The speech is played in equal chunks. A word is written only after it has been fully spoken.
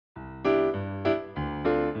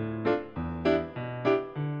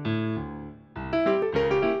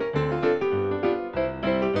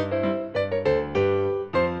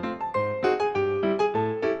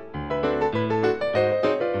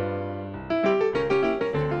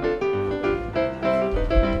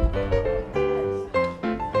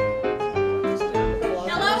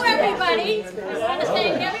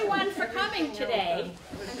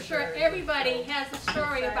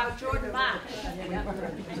about Jordan Marsh.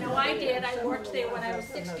 I know I did. I worked there when I was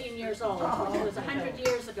 16 years old, which was 100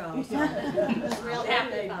 years ago. So I'm real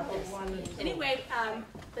happy about this. Anyway,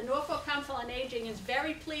 the Norfolk Council on Aging is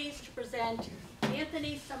very pleased to present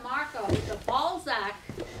Anthony Sammarco, the Balzac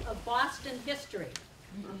of Boston history.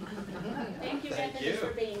 Thank you, Anthony,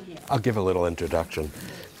 for being here. I'll give a little introduction.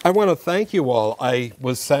 I want to thank you all. I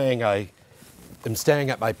was saying I am staying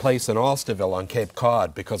at my place in Austerville on Cape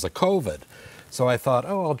Cod because of COVID. So I thought,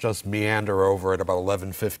 oh, I'll just meander over at about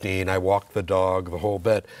 11:15. I walked the dog, the whole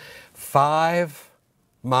bit. 5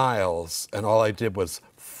 miles, and all I did was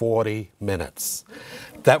 40 minutes.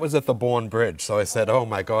 That was at the Bourne Bridge. So I said, oh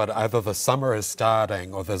my God, either the summer is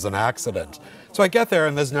starting or there's an accident. So I get there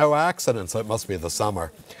and there's no accident, so it must be the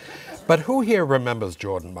summer. But who here remembers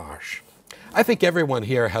Jordan Marsh? I think everyone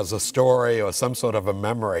here has a story or some sort of a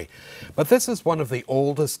memory. But this is one of the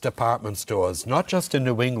oldest department stores, not just in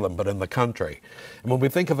New England, but in the country. And when we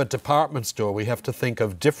think of a department store, we have to think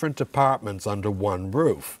of different departments under one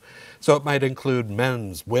roof. So it might include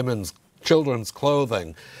men's, women's, children's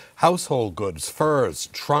clothing, household goods, furs,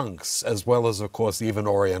 trunks, as well as, of course, even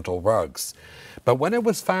Oriental rugs. But when it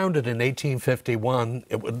was founded in 1851,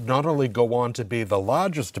 it would not only go on to be the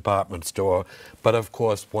largest department store, but of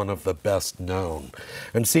course one of the best known.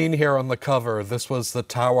 And seen here on the cover, this was the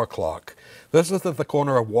Tower Clock. This is at the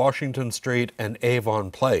corner of Washington Street and Avon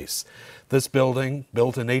Place. This building,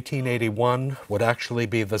 built in 1881, would actually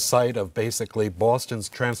be the site of basically Boston's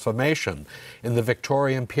transformation in the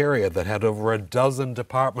Victorian period that had over a dozen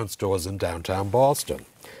department stores in downtown Boston.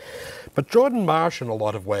 But Jordan Marsh, in a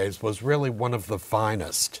lot of ways, was really one of the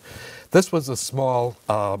finest. This was a small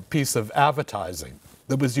piece of advertising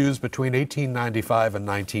that was used between 1895 and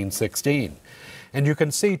 1916. And you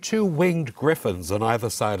can see 2 winged griffins on either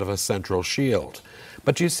side of a central shield.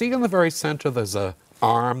 But you see in the very center there's an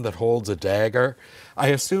arm that holds a dagger. I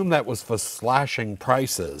assume that was for slashing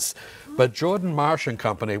prices. But Jordan Marsh and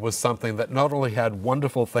Company was something that not only had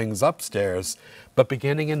wonderful things upstairs, but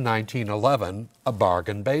beginning in 1911, a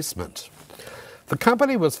bargain basement. The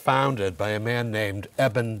company was founded by a man named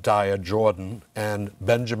Eben Dyer Jordan and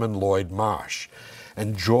Benjamin Lloyd Marsh.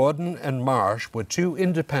 And Jordan and Marsh were 2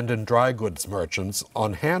 independent dry goods merchants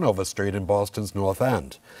on Hanover Street in Boston's North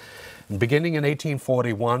End. And beginning in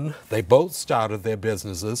 1841, they both started their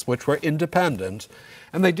businesses, which were independent,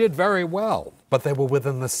 and they did very well, but they were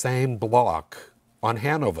within the same block on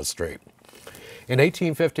Hanover Street. In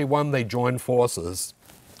 1851, they joined forces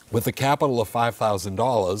with a capital of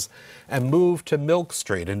 $5,000 and moved to Milk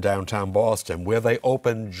Street in downtown Boston, where they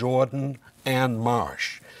opened Jordan and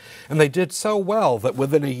Marsh. And they did so well that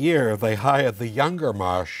within a year, they hired the younger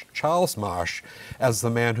Marsh, Charles Marsh, as the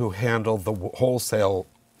man who handled the wholesale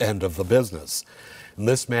end of the business. And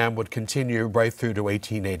this man would continue right through to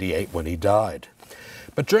 1888 when he died.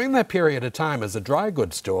 But during that period of time as a dry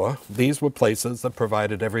goods store, these were places that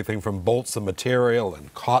provided everything from bolts of material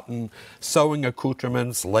and cotton, sewing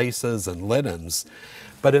accoutrements, laces, and linens.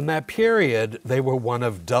 But in that period, they were one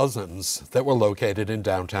of dozens that were located in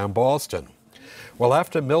downtown Boston. Well,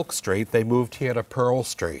 after Milk Street, they moved here to Pearl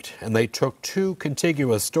Street, and they took 2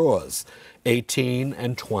 contiguous stores, 18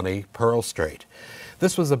 and 20 Pearl Street.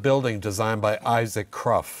 This was a building designed by Isaac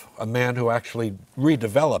Cruff, a man who actually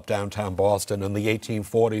redeveloped downtown Boston in the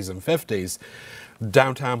 1840s and 50s.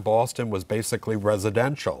 Downtown Boston was basically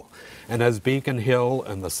residential. And as Beacon Hill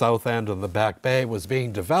and the South End and the Back Bay was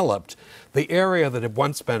being developed, the area that had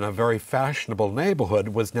once been a very fashionable neighborhood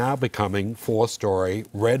was now becoming 4-story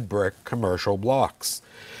red brick commercial blocks.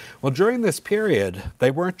 Well, during this period,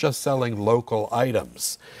 they weren't just selling local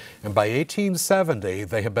items. And by 1870,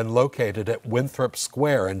 they had been located at Winthrop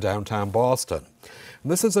Square in downtown Boston.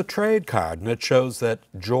 And this is a trade card, and it shows that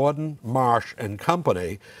Jordan, Marsh and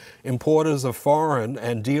Company, importers of foreign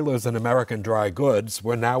and dealers in American dry goods,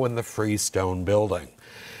 were now in the Freestone building.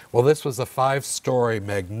 Well, this was a 5-story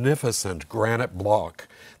magnificent granite block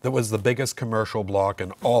that was the biggest commercial block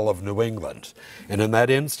in all of New England. And in that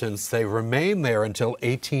instance, they remained there until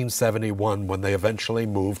 1871 when they eventually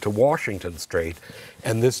moved to Washington Street,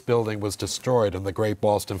 and this building was destroyed in the Great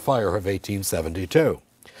Boston Fire of 1872.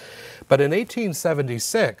 But in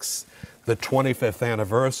 1876, the 25th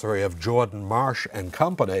anniversary of Jordan Marsh and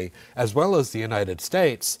Company, as well as the United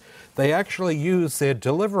States, they actually used their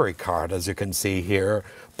delivery cart, as you can see here,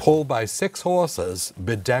 pulled by 6 horses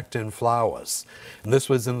bedecked in flowers. And this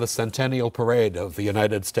was in the Centennial Parade of the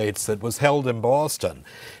United States that was held in Boston.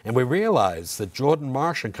 And we realized that Jordan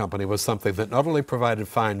Marsh and Company was something that not only provided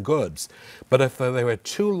fine goods, but if they were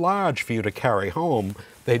too large for you to carry home,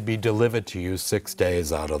 they'd be delivered to you 6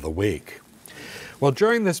 days out of the week. Well,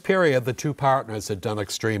 during this period, the two partners had done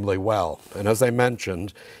extremely well. And as I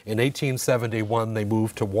mentioned, in 1871, they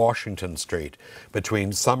moved to Washington Street,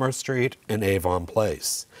 between Summer Street and Avon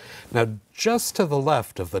Place. Now, just to the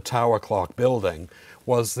left of the Tower Clock building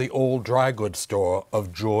was the old dry goods store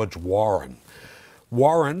of George Warren.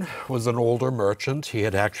 Warren was an older merchant. He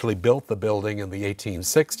had actually built the building in the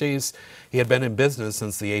 1860s. He had been in business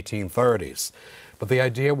since the 1830s. But the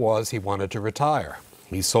idea was he wanted to retire.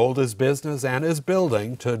 He sold his business and his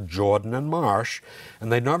building to Jordan Marsh,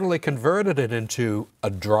 and they not only converted it into a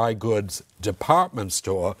dry goods department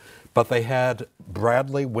store, but they had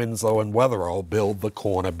Bradley, Winslow, and Wetherall build the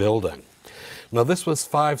corner building. Now, this was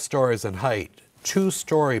 5 stories in height,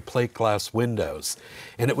 2-story plate glass windows,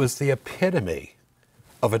 and it was the epitome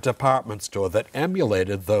of a department store that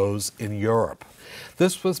emulated those in Europe.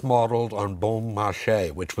 This was modeled on Bon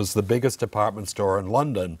Marché, which was the biggest department store in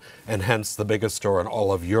London and hence the biggest store in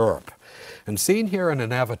all of Europe. And seen here in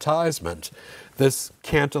an advertisement, this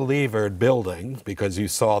cantilevered building, because you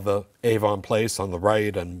saw the Avon Place on the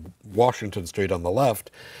right and Washington Street on the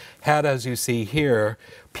left, had, as you see here,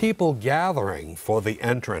 people gathering for the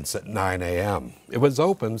entrance at 9 a.m. It was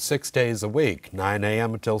open 6 days a week, 9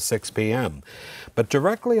 a.m. until 6 p.m. But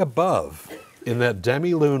directly above, in that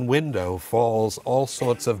demi-lune window, falls all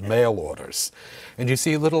sorts of mail orders. And you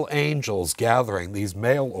see little angels gathering these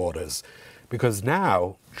mail orders, because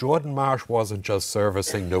now Jordan Marsh wasn't just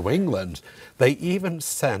servicing New England, they even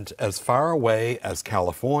sent as far away as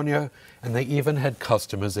California, and they even had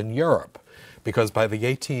customers in Europe, because by the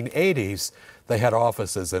 1880s, they had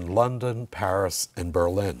offices in London, Paris, and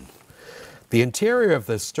Berlin. The interior of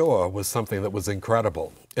this store was something that was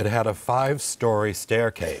incredible. It had a 5-story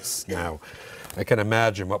staircase. Now, I can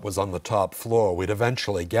imagine what was on the top floor. We'd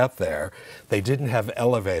eventually get there. They didn't have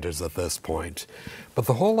elevators at this point. But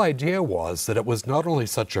the whole idea was that it was not only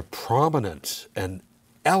such a prominent and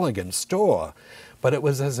elegant store, but it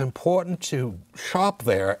was as important to shop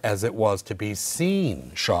there as it was to be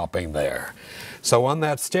seen shopping there. So on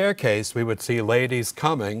that staircase, we would see ladies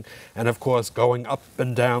coming and, of course, going up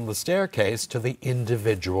and down the staircase to the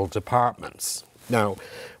individual departments. Now,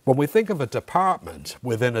 when we think of a department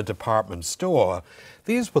within a department store,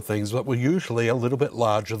 these were things that were usually a little bit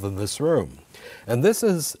larger than this room. And this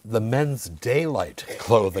is the men's daylight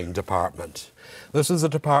clothing department. This is a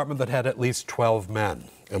department that had at least 12 men.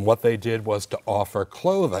 And what they did was to offer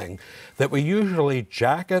clothing that were usually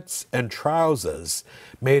jackets and trousers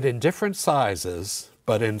made in different sizes,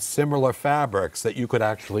 but in similar fabrics that you could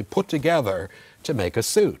actually put together to make a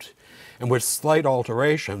suit. And with slight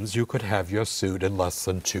alterations, you could have your suit in less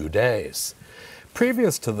than 2 days.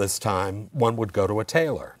 Previous to this time, one would go to a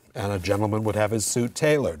tailor, and a gentleman would have his suit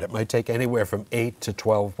tailored. It might take anywhere from 8 to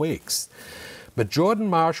 12 weeks. But Jordan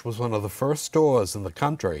Marsh was one of the first stores in the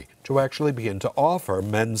country to actually begin to offer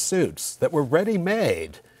men's suits that were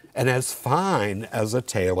ready-made and as fine as a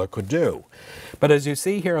tailor could do. But as you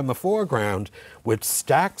see here in the foreground, with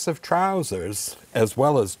stacks of trousers, as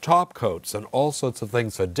well as top coats and all sorts of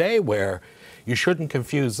things for day wear, you shouldn't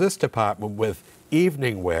confuse this department with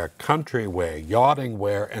evening wear, country wear, yachting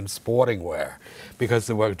wear, and sporting wear, because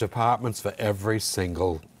there were departments for every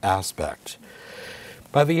single aspect.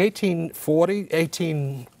 By the 1884 to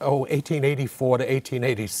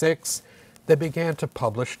 1886, they began to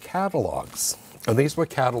publish catalogs. And these were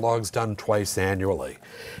catalogs done twice annually.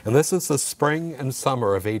 And this is the spring and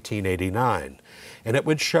summer of 1889. And it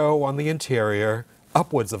would show on the interior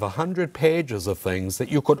upwards of 100 pages of things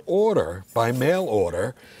that you could order by mail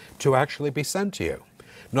order to actually be sent to you.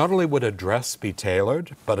 Not only would a dress be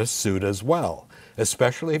tailored, but a suit as well,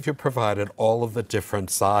 especially if you provided all of the different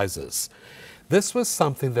sizes. This was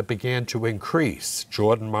something that began to increase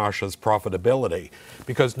Jordan Marsh's profitability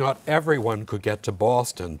because not everyone could get to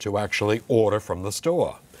Boston to actually order from the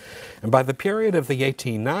store. And by the period of the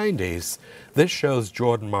 1890s, this shows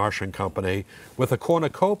Jordan Marsh and Company with a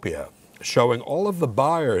cornucopia showing all of the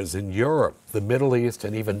buyers in Europe, the Middle East,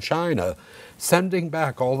 and even China sending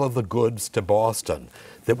back all of the goods to Boston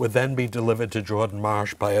that would then be delivered to Jordan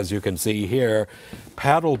Marsh by, as you can see here,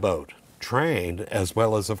 paddle boat, train, as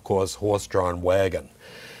well as, of course, horse-drawn wagon.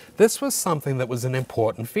 This was something that was an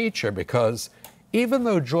important feature because even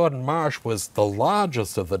though Jordan Marsh was the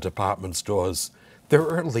largest of the department stores, there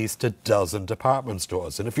were at least a dozen department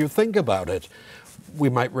stores. And if you think about it, we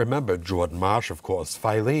might remember Jordan Marsh, of course,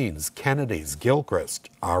 Filene's, Kennedy's, Gilchrist,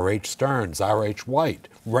 R.H. Stearns, R.H. White,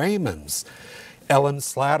 Raymond's, Ellen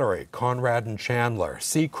Slattery, Conrad and Chandler,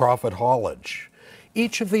 C. Crawford Hollidge.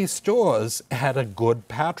 Each of these stores had a good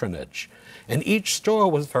patronage, and each store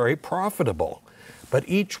was very profitable. but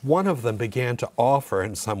each one of them began to offer,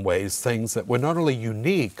 in some ways, things that were not only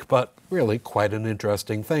unique, but really quite an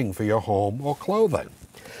interesting thing for your home or clothing.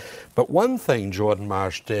 But one thing Jordan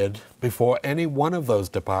Marsh did before any one of those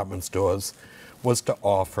department stores was to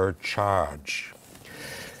offer charge.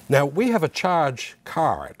 Now, we have a charge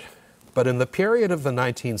card, but in the period of the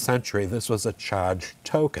 19th century, this was a charge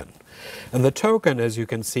token. And the token, as you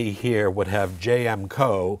can see here, would have J.M.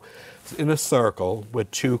 Co. in a circle with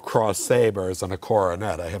two crossed sabers and a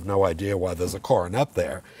coronet. I have no idea why there's a coronet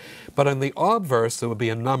there. But in the obverse, there would be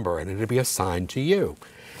a number, and it would be assigned to you.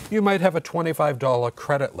 You might have a $25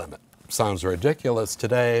 credit limit. Sounds ridiculous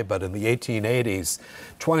today, but in the 1880s,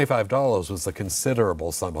 $25 was a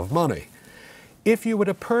considerable sum of money. If you were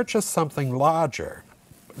to purchase something larger,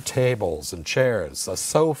 tables and chairs, a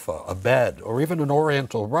sofa, a bed, or even an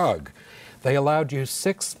oriental rug, they allowed you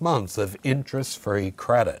 6 months of interest-free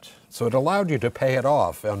credit. So it allowed you to pay it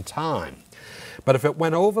off on time. But if it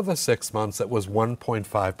went over the 6 months, it was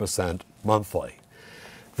 1.5% monthly.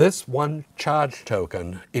 This one charge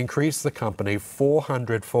token increased the company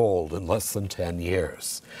 400-fold in less than 10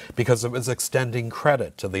 years because it was extending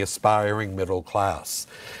credit to the aspiring middle class.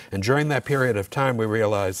 And during that period of time, we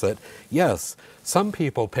realized that, yes, some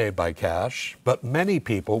people paid by cash, but many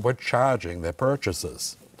people were charging their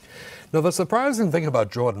purchases. Now, the surprising thing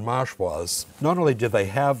about Jordan Marsh was, not only did they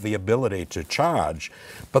have the ability to charge,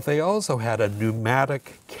 but they also had a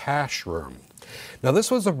pneumatic cash room. Now,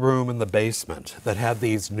 this was a room in the basement that had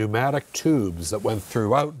these pneumatic tubes that went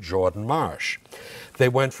throughout Jordan Marsh. They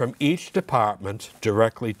went from each department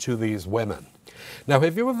directly to these women. Now,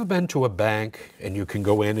 have you ever been to a bank and you can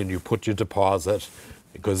go in and you put your deposit?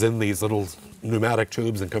 It goes in these little pneumatic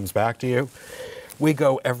tubes and comes back to you. We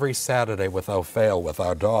go every Saturday without fail with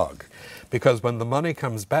our dog, because when the money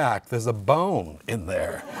comes back, there's a bone in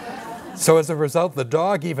there. So as a result, the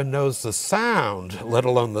dog even knows the sound, let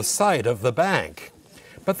alone the sight of the bank.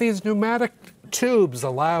 But these pneumatic tubes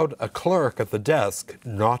allowed a clerk at the desk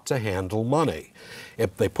not to handle money.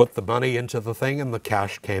 If they put the money into the thing and the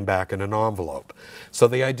cash came back in an envelope. So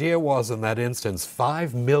the idea was, in that instance,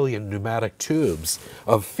 5 million pneumatic tubes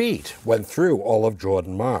of feet went through all of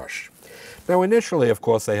Jordan Marsh. Now, initially, of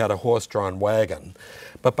course, they had a horse-drawn wagon,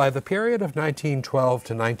 but by the period of 1912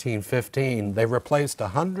 to 1915, they replaced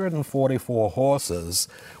 144 horses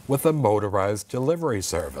with a motorized delivery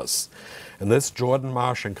service. And this Jordan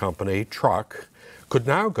Marsh and Company truck could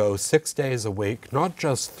now go 6 days a week, not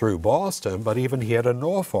just through Boston, but even here to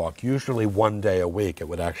Norfolk. Usually 1 day a week it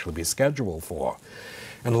would actually be scheduled for.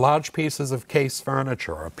 And large pieces of case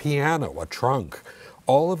furniture, a piano, a trunk,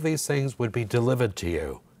 all of these things would be delivered to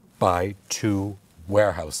you by 2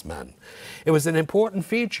 warehouse men. It was an important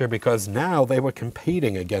feature because now they were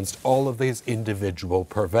competing against all of these individual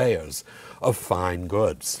purveyors of fine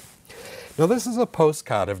goods. Now, this is a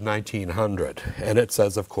postcard of 1900, and it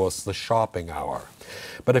says, of course, the shopping hour.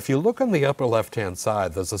 But if you look on the upper left-hand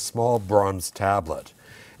side, there's a small bronze tablet,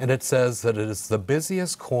 and it says that it is the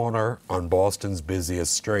busiest corner on Boston's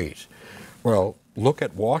busiest street. Well, look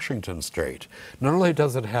at Washington Street. Not only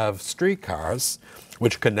does it have streetcars,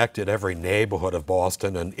 which connected every neighborhood of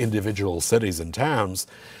Boston and individual cities and towns,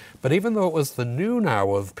 but even though it was the noon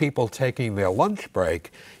hour of people taking their lunch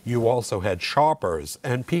break, you also had shoppers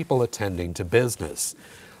and people attending to business.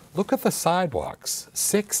 Look at the sidewalks,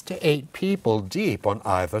 6 to 8 people deep on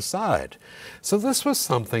either side. So this was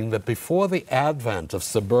something that before the advent of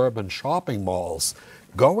suburban shopping malls,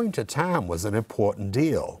 going to town was an important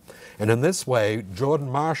deal. And in this way, Jordan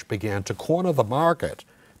Marsh began to corner the market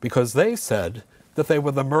because they said that they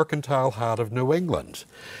were the mercantile heart of New England.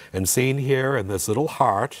 And seen here in this little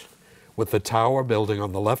heart, with the Tower building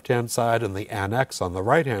on the left-hand side and the annex on the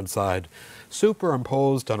right-hand side,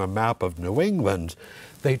 superimposed on a map of New England,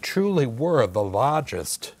 they truly were the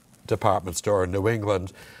largest department store in New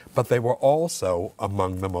England, but they were also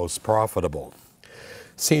among the most profitable.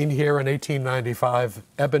 Seen here in 1895,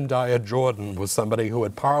 Ebediah Jordan was somebody who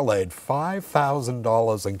had parlayed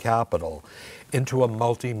 $5,000 in capital into a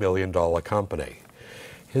multi-million-dollar company.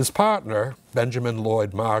 His partner, Benjamin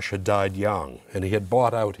Lloyd Marsh, had died young, and he had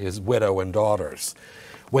bought out his widow and daughters.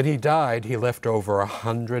 When he died, he left over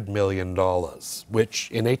 $100 million, which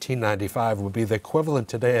in 1895 would be the equivalent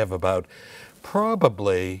today of about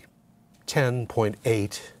probably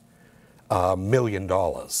 $10.8 million.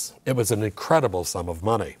 It was an incredible sum of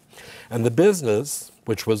money. And the business,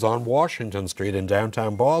 which was on Washington Street in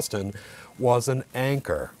downtown Boston, was an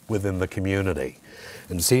anchor within the community.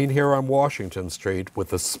 And seen here on Washington Street with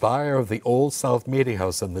the spire of the Old South Meeting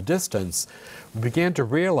House in the distance, we began to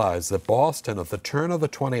realize that Boston at the turn of the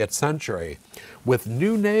 20th century, with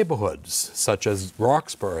new neighborhoods such as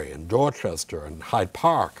Roxbury and Dorchester and Hyde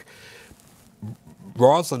Park,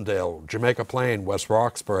 Rosendale, Jamaica Plain, West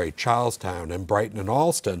Roxbury, Charlestown, and Brighton and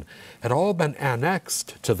Allston had all been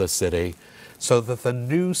annexed to the city, so that the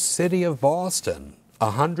new city of Boston,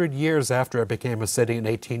 100 years after it became a city in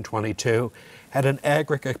 1822, had an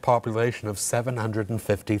aggregate population of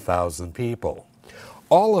 750,000 people,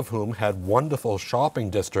 all of whom had wonderful shopping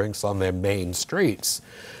districts on their main streets,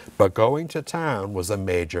 but going to town was a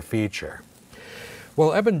major feature.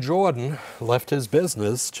 Well, Eben Jordan left his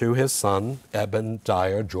business to his son, Eben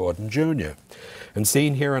Dyer Jordan Jr. And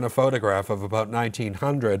seen here in a photograph of about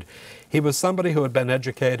 1900, he was somebody who had been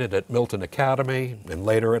educated at Milton Academy and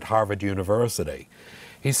later at Harvard University.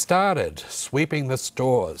 He started sweeping the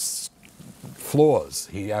stores, floors.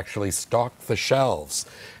 He actually stocked the shelves,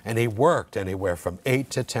 and he worked anywhere from 8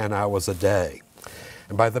 to 10 hours a day.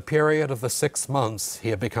 And by the period of the 6 months, he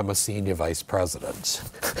had become a senior vice president.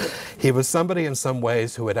 He was somebody in some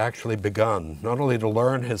ways who had actually begun not only to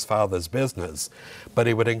learn his father's business, but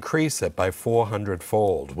he would increase it by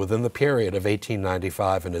 400-fold within the period of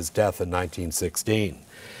 1895 and his death in 1916.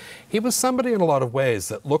 He was somebody in a lot of ways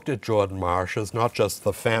that looked at Jordan Marsh as not just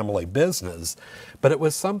the family business, but it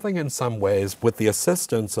was something in some ways, with the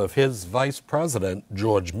assistance of his vice president,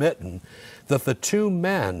 George Mitten, that the two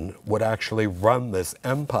men would actually run this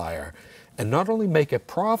empire and not only make it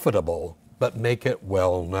profitable, but make it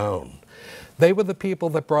well known. They were the people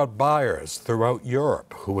that brought buyers throughout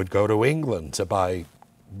Europe who would go to England to buy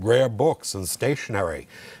rare books and stationery,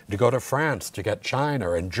 to go to France to get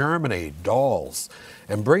china, and Germany, dolls,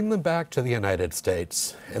 and bring them back to the United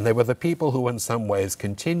States. And they were the people who in some ways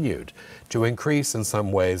continued to increase in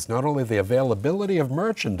some ways not only the availability of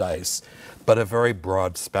merchandise, but a very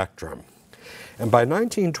broad spectrum. And by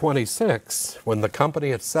 1926, when the company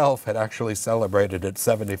itself had actually celebrated its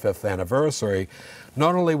 75th anniversary,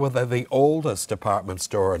 not only were they the oldest department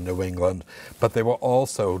store in New England, but they were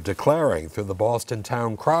also declaring through the Boston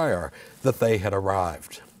Town Crier that they had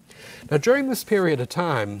arrived. Now, during this period of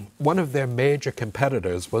time, one of their major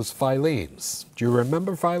competitors was Filene's. Do you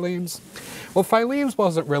remember Filene's? Well, Filene's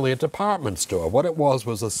wasn't really a department store. What it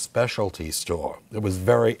was a specialty store. It was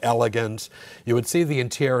very elegant. You would see the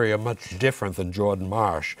interior much different than Jordan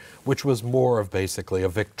Marsh, which was more of basically a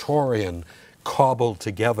Victorian,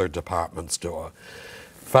 cobbled-together department store.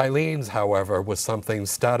 Filene's, however, was something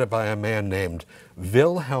started by a man named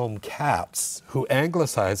Wilhelm Katz, who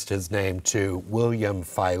anglicized his name to William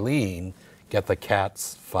Filene. Get the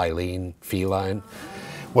Katz, Filene, feline?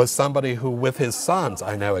 Was somebody who, with his sons,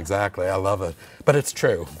 I know exactly, I love it, but it's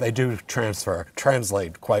true, they do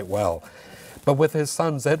translate quite well. But with his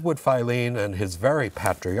sons Edward Filene and his very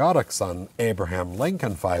patriotic son Abraham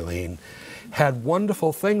Lincoln Filene, had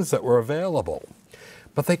wonderful things that were available,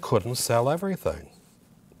 but they couldn't sell everything.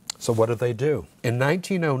 So what did they do? In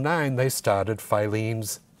 1909, they started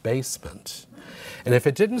Filene's Basement. And if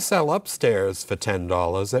it didn't sell upstairs for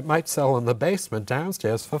 $10, it might sell in the basement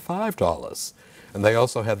downstairs for $5. And they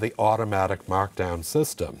also had the automatic markdown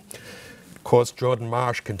system. Of course, Jordan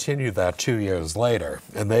Marsh continued that 2 years later,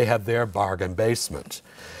 and they had their bargain basement.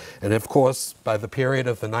 And of course, by the period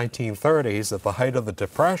of the 1930s, at the height of the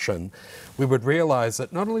Depression, we would realize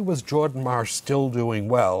that not only was Jordan Marsh still doing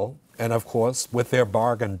well, and of course, with their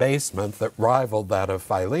bargain basement that rivaled that of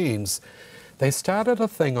Filene's, they started a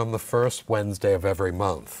thing on the first Wednesday of every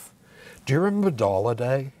month. Do you remember Dollar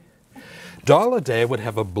Day? Dollar Day would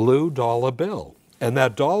have a blue dollar bill. And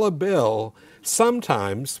that dollar bill,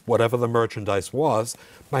 sometimes, whatever the merchandise was,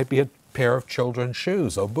 might be a pair of children's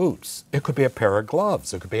shoes or boots. It could be a pair of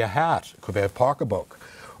gloves. It could be a hat. It could be a pocketbook.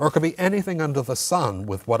 Or it could be anything under the sun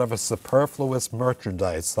with whatever superfluous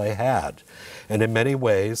merchandise they had. And in many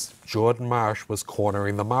ways, Jordan Marsh was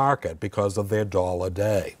cornering the market because of their dollar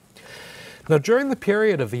day. Now, during the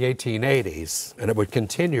period of the 1880s, and it would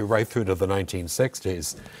continue right through to the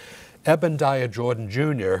 1960s, Eben Dyer Jordan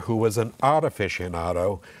Jr., who was an art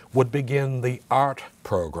aficionado, would begin the art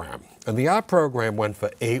program. And the art program went for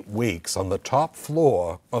 8 weeks on the top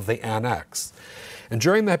floor of the annex. And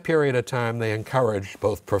during that period of time, they encouraged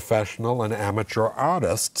both professional and amateur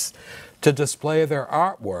artists to display their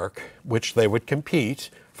artwork, which they would compete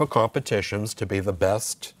for competitions to be the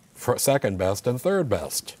best, second best, and third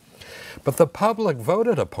best. But the public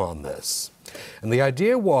voted upon this. And the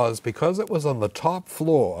idea was, because it was on the top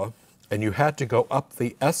floor and you had to go up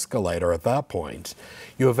the escalator at that point.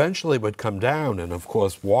 You eventually would come down, and of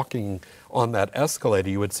course, walking on that escalator,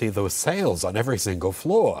 you would see those sales on every single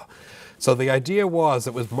floor. So the idea was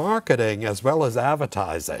it was marketing as well as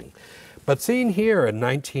advertising. But seen here in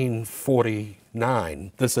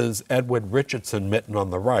 1949, this is Edward Richardson Mitten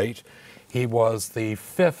on the right. He was the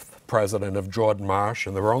 5th president of Jordan Marsh,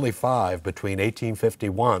 and there were only 5 between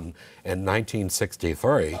 1851 and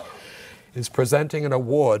 1963. Is presenting an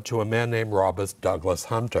award to a man named Robert Douglas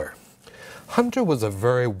Hunter. Hunter was a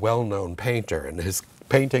very well-known painter, and his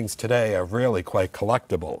paintings today are really quite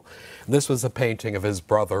collectible. This was a painting of his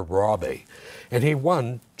brother Robbie, and he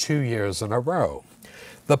won 2 years in a row.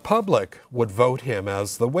 The public would vote him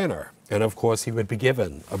as the winner, and of course he would be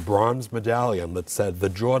given a bronze medallion that said the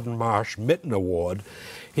Jordan Marsh Mitten Award.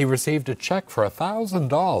 He received a check for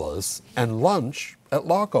 $1,000 and lunch at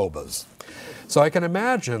Lockover's. So I can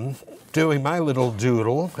imagine doing my little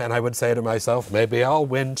doodle, and I would say to myself, maybe I'll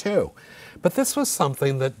win too. But this was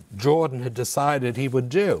something that Jordan had decided he would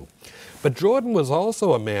do. But Jordan was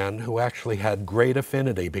also a man who actually had great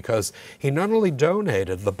affinity, because he not only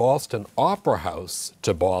donated the Boston Opera House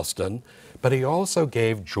to Boston, but he also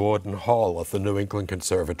gave Jordan Hall at the New England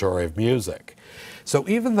Conservatory of Music. So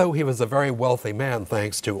even though he was a very wealthy man,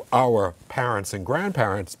 thanks to our parents and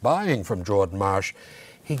grandparents buying from Jordan Marsh,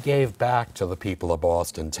 he gave back to the people of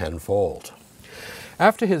Boston tenfold.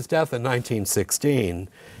 After his death in 1916,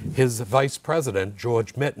 his vice president,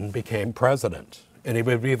 George Mitten, became president, and he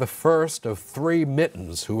would be the first of 3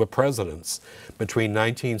 Mittens who were presidents between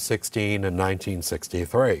 1916 and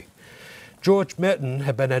 1963. George Mitten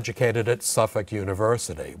had been educated at Suffolk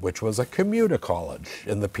University, which was a commuter college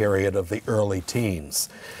in the period of the early teens.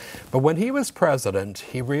 But when he was president,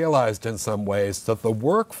 he realized in some ways that the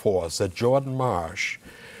workforce at Jordan Marsh,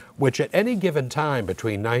 which at any given time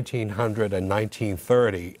between 1900 and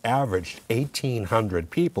 1930 averaged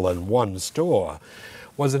 1,800 people in one store,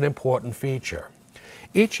 was an important feature.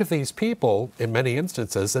 Each of these people, in many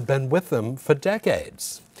instances, had been with them for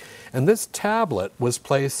decades. And this tablet was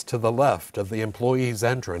placed to the left of the employee's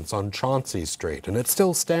entrance on Chauncey Street, and it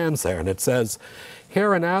still stands there, and it says,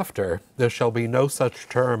 "Hereinafter there shall be no such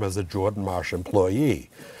term as a Jordan Marsh employee.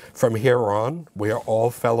 From here on, we are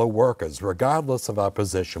all fellow workers, regardless of our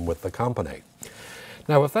position with the company."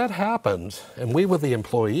 Now, if that happened, and we were the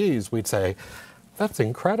employees, we'd say, that's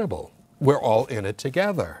incredible. We're all in it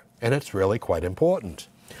together, and it's really quite important.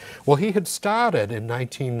 Well, he had started in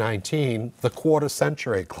 1919 the Quarter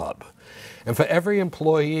Century Club, and for every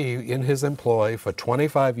employee in his employ for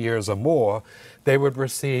 25 years or more, they would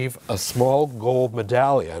receive a small gold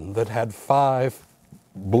medallion that had 5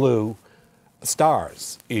 blue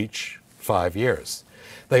stars each 5 years.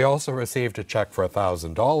 They also received a check for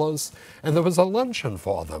 $1,000, and there was a luncheon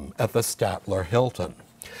for them at the Statler Hilton.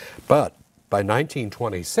 But by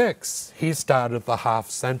 1926, he started the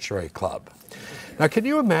Half Century Club. Now, can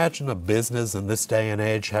you imagine a business in this day and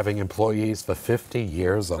age having employees for 50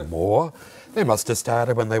 years or more? They must have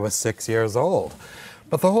started when they were 6 years old.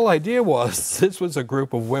 But the whole idea was, this was a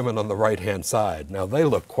group of women on the right-hand side. Now, they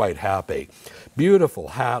look quite happy. Beautiful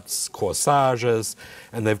hats, corsages,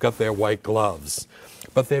 and they've got their white gloves.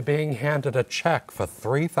 But they're being handed a check for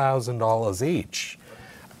 $3,000 each.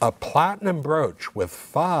 A platinum brooch with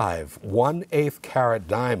 5 1/8 carat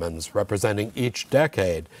diamonds representing each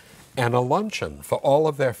decade, and a luncheon for all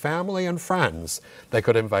of their family and friends. They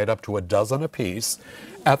could invite up to a dozen apiece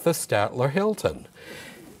at the Statler Hilton.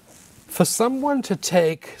 For someone to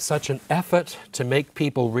take such an effort to make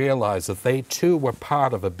people realize that they too were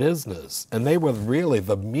part of a business, and they were really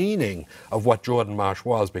the meaning of what Jordan Marsh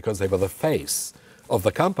was, because they were the face of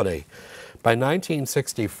the company. By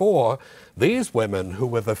 1964, these women, who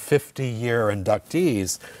were the 50-year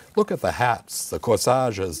inductees, look at the hats, the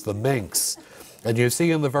corsages, the minks. And you see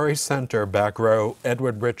in the very center, back row,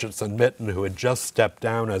 Edward Richardson Mitten, who had just stepped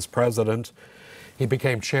down as president. He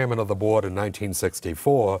became chairman of the board in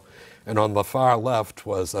 1964. And on the far left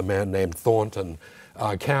was a man named Thornton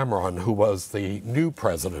Cameron, who was the new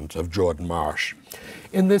president of Jordan Marsh.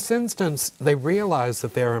 In this instance, they realized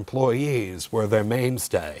that their employees were their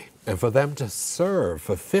mainstay. And for them to serve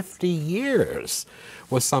for 50 years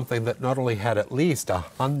was something that not only had at least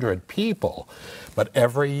 100 people, but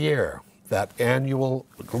every year, that annual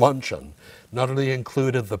luncheon not only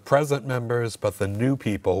included the present members, but the new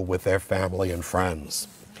people with their family and friends.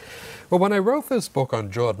 Well, when I wrote this book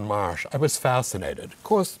on Jordan Marsh, I was fascinated. Of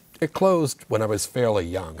course, it closed when I was fairly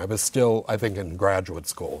young. I was still, I think, in graduate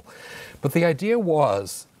school. But the idea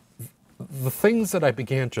was, the things that I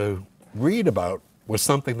began to read about was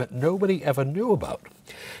something that nobody ever knew about.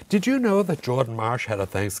 Did you know that Jordan Marsh had a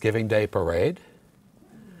Thanksgiving Day parade?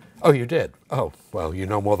 Oh, you did? Oh, well, you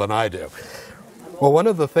know more than I do. Well, one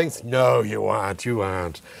of the things, no, you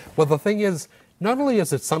aren't. Well, the thing is, not only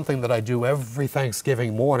is it something that I do every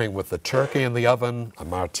Thanksgiving morning with the turkey in the oven, a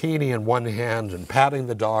martini in one hand, and patting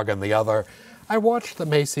the dog in the other, I watch the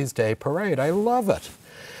Macy's Day Parade. I love it.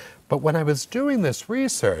 But when I was doing this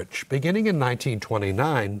research, beginning in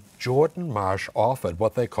 1929, Jordan Marsh offered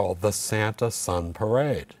what they called the Santa Sun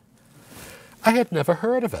Parade. I had never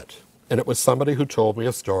heard of it. And it was somebody who told me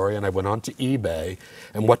a story, and I went onto eBay,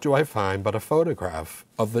 and what do I find but a photograph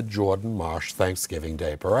of the Jordan Marsh Thanksgiving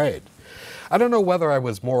Day Parade. I don't know whether I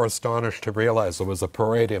was more astonished to realize there was a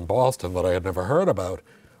parade in Boston that I had never heard about,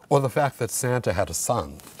 or the fact that Santa had a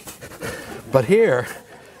son. But here,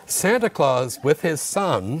 Santa Claus with his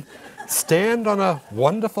son stand on a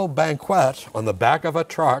wonderful banquette on the back of a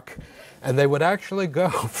truck, and they would actually go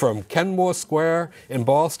from Kenmore Square in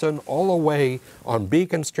Boston all the way on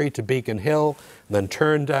Beacon Street to Beacon Hill, and then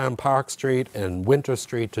turn down Park Street and Winter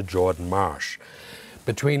Street to Jordan Marsh.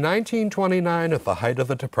 Between 1929, at the height of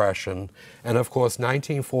the Depression, and of course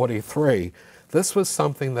 1943, this was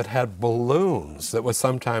something that had balloons that were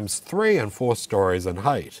sometimes 3 and 4 stories in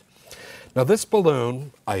height. Now this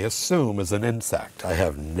balloon, I assume, is an insect. I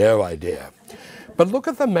have no idea. But look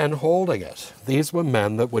at the men holding it. These were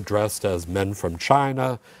men that were dressed as men from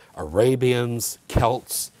China, Arabians,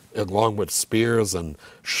 Celts, along with spears and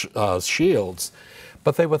shields.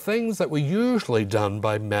 But they were things that were usually done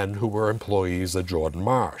by men who were employees of Jordan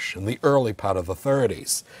Marsh in the early part of the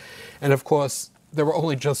 30s. And of course, there were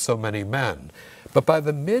only just so many men. But by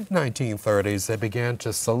the mid-1930s, they began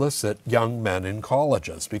to solicit young men in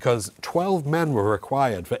colleges because 12 men were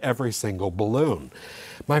required for every single balloon.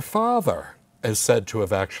 My father is said to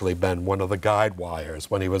have actually been one of the guide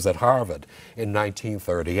wires when he was at Harvard in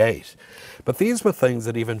 1938. But these were things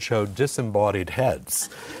that even showed disembodied heads.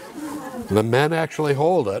 The men actually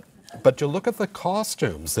hold it, but you look at the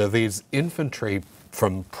costumes. They're these infantry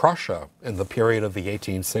from Prussia in the period of the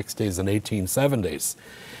 1860s and 1870s.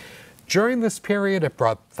 During this period, it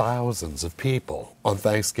brought thousands of people on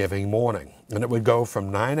Thanksgiving morning, and it would go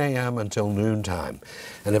from 9 a.m. until noontime.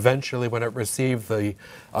 And eventually, when it received the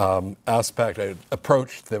it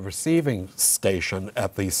approached the receiving station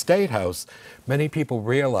at the State House, many people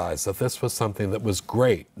realized that this was something that was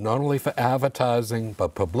great, not only for advertising,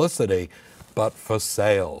 but publicity, but for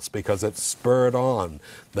sales, because it spurred on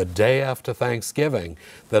the day after Thanksgiving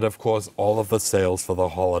that, of course, all of the sales for the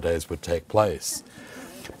holidays would take place.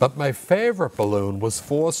 But my favorite balloon was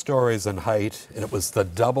 4 stories in height, and it was the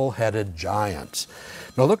double-headed giant.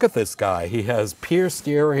 Now look at this guy. He has pierced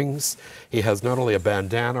earrings, he has not only a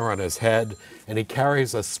bandana on his head, and he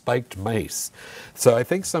carries a spiked mace. So I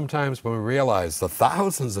think sometimes when we realize the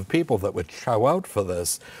thousands of people that would show out for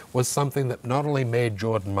this was something that not only made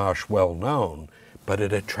Jordan Marsh well known, but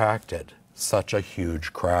it attracted such a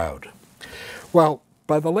huge crowd. Well,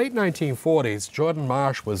 by the late 1940s, Jordan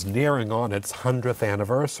Marsh was nearing on its 100th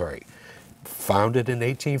anniversary. Founded in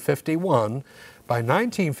 1851, by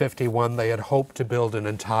 1951 they had hoped to build an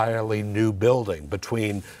entirely new building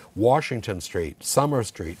between Washington Street, Summer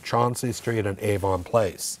Street, Chauncey Street, and Avon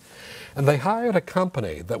Place. And they hired a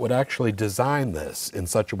company that would actually design this in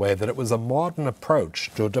such a way that it was a modern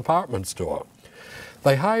approach to a department store.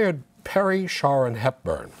 They hired Perry, Shaw, and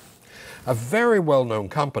Hepburn, a very well-known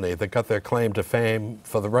company that got their claim to fame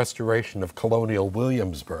for the restoration of colonial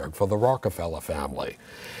Williamsburg for the Rockefeller family.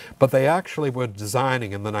 But they actually were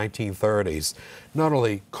designing in the 1930s not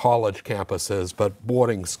only college campuses, but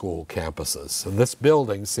boarding school campuses. And this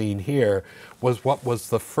building seen here was what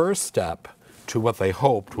was the first step to what they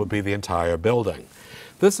hoped would be the entire building.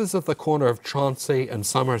 This is at the corner of Chauncey and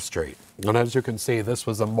Summer Street. And as you can see, this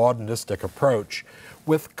was a modernistic approach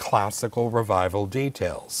with classical revival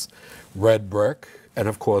details. Red brick, and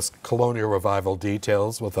of course colonial revival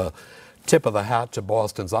details with a tip of the hat to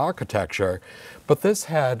Boston's architecture, but this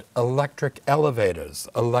had electric elevators,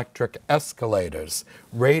 electric escalators,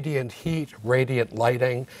 radiant heat, radiant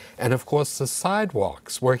lighting, and of course the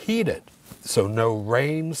sidewalks were heated, so no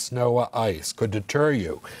rain, snow, or ice could deter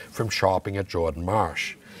you from shopping at Jordan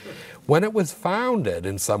Marsh. When it was founded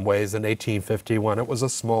in some ways in 1851, it was a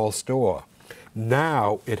small store.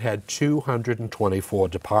 Now it had 224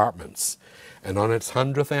 departments, and on its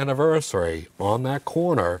 100th anniversary, on that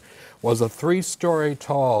corner, was a 3-story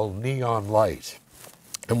tall neon light.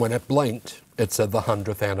 And when it blinked, it said the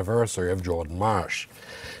 100th anniversary of Jordan Marsh.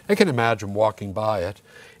 I can imagine walking by it.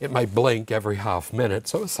 It might blink every half minute,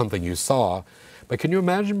 so it's something you saw. But can you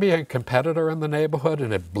imagine being a competitor in the neighborhood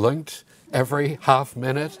and it blinked every half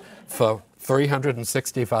minute for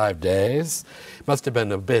 365 days? Must have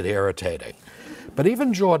been a bit irritating. But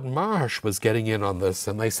even Jordan Marsh was getting in on this,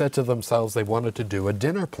 and they said to themselves they wanted to do a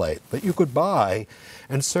dinner plate that you could buy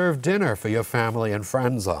and serve dinner for your family and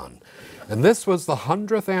friends on. And this was the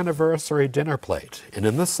 100th anniversary dinner plate. And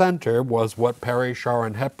in the center was what Perry, Shaw,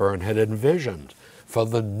 and Hepburn had envisioned for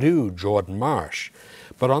the new Jordan Marsh.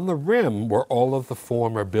 But on the rim were all of the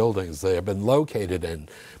former buildings they had been located in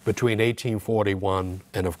between 1841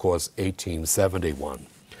 and, of course, 1871.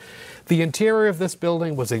 The interior of this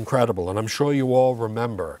building was incredible, and I'm sure you all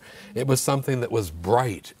remember. It was something that was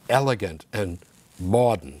bright, elegant, and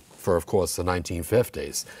modern for, of course, the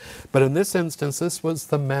 1950s. But in this instance, this was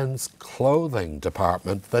the men's clothing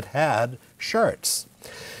department that had shirts.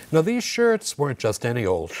 Now, these shirts weren't just any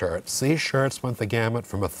old shirts. These shirts went the gamut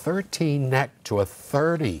from a 13 neck to a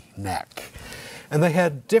 30 neck. And they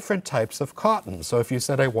had different types of cotton. So if you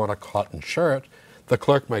said, I want a cotton shirt, the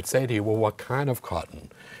clerk might say to you, well, what kind of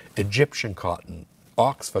cotton? Egyptian cotton,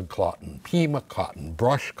 Oxford cotton, Pima cotton,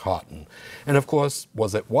 brush cotton. And of course,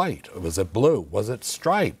 was it white? Or was it blue? Was it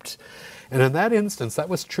striped? And in that instance, that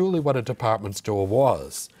was truly what a department store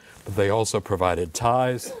was. But they also provided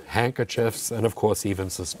ties, handkerchiefs, and of course even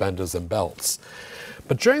suspenders and belts.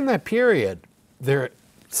 But during that period, their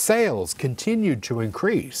sales continued to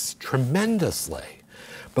increase tremendously.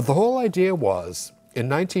 But the whole idea was, in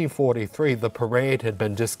 1943, the parade had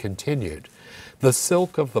been discontinued. The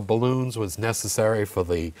silk of the balloons was necessary for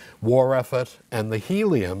the war effort, and the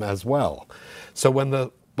helium as well. So when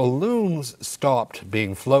the balloons stopped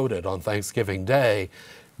being floated on Thanksgiving Day,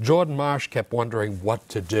 Jordan Marsh kept wondering what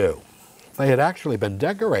to do. They had actually been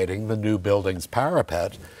decorating the new building's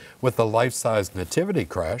parapet with the life-size nativity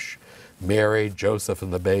creche, Mary, Joseph,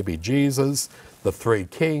 and the baby Jesus, the three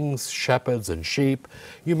kings, shepherds, and sheep.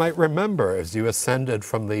 You might remember as you ascended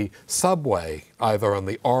from the subway, either on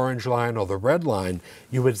the orange line or the red line,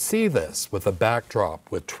 you would see this with a backdrop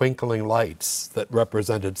with twinkling lights that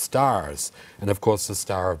represented stars, and of course the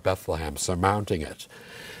Star of Bethlehem surmounting it.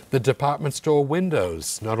 The department store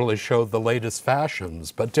windows not only showed the latest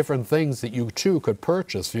fashions, but different things that you too could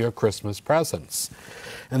purchase for your Christmas presents.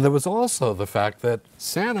 And there was also the fact that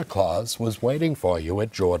Santa Claus was waiting for you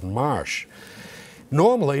at Jordan Marsh.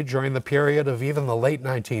 Normally, during the period of even the late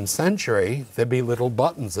 19th century, there'd be little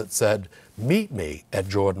buttons that said, "Meet me at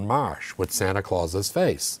Jordan Marsh," with Santa Claus's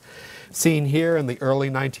face. Seen here in the early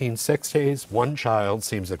 1960s, one child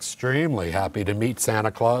seems extremely happy to meet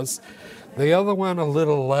Santa Claus, the other one a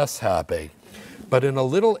little less happy. But in a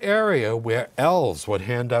little area where elves would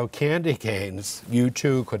hand out candy canes, you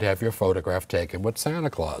too could have your photograph taken with Santa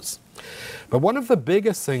Claus. But one of the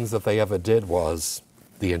biggest things that they ever did was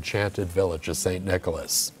the Enchanted Village of St.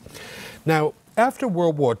 Nicholas. Now, after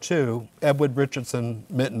World War II, Edward Richardson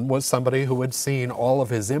Mitten was somebody who had seen all of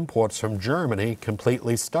his imports from Germany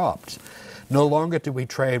completely stopped. No longer did we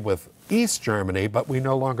trade with East Germany, but we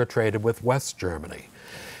no longer traded with West Germany.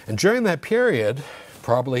 And during that period,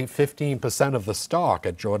 probably 15% of the stock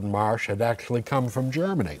at Jordan Marsh had actually come from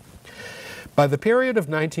Germany. By the period of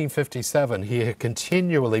 1957, he had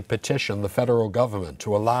continually petitioned the federal government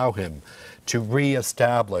to allow him to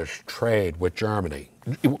re-establish trade with Germany,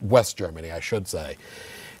 West Germany, I should say.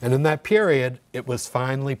 And in that period, it was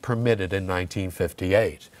finally permitted in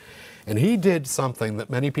 1958. And he did something that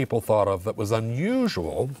many people thought of that was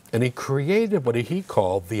unusual, and he created what he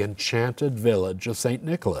called the Enchanted Village of St.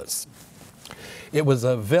 Nicholas. It was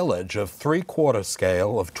a village of 3/4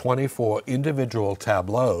 scale of 24 individual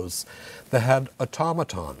tableaus that had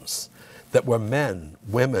automatons that were men,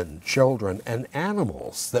 women, children, and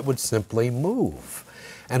animals that would simply move.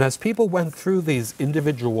 And as people went through these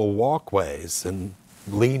individual walkways and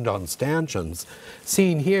leaned on stanchions,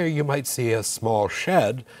 seen here you might see a small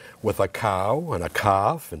shed with a cow and a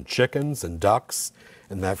calf and chickens and ducks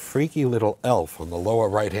and that freaky little elf on the lower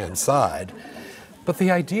right-hand side. But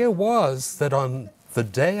the idea was that on the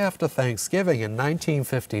day after Thanksgiving in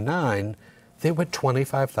 1959, there were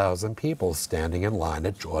 25,000 people standing in line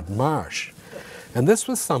at Jordan Marsh. And this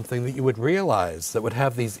was something that you would realize that would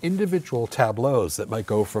have these individual tableaus that might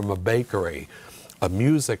go from a bakery, a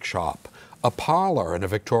music shop, a parlor in a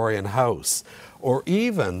Victorian house, or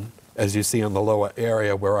even, as you see in the lower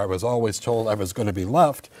area where I was always told I was going to be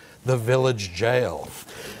left, the village jail.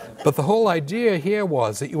 But the whole idea here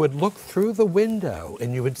was that you would look through the window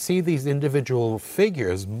and you would see these individual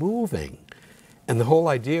figures moving. And the whole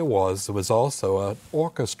idea was there was also an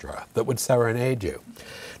orchestra that would serenade you.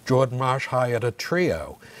 Jordan Marsh hired a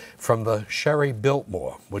trio from the Sherry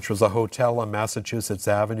Biltmore, which was a hotel on Massachusetts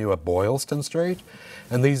Avenue at Boylston Street.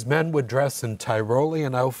 And these men would dress in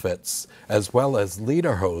Tyrolean outfits as well as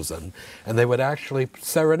lederhosen, and they would actually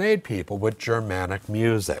serenade people with Germanic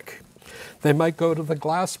music. They might go to the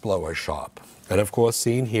glassblower shop. And of course,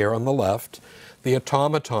 seen here on the left, the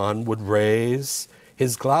automaton would raise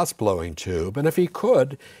his glass-blowing tube, and if he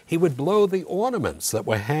could, he would blow the ornaments that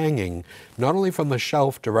were hanging not only from the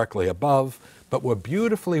shelf directly above, but were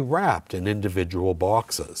beautifully wrapped in individual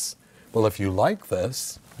boxes. Well, if you like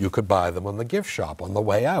this, you could buy them on the gift shop on the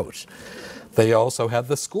way out. They also had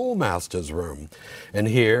the schoolmaster's room, and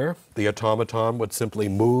here the automaton would simply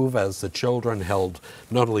move as the children held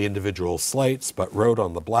not only individual slates, but wrote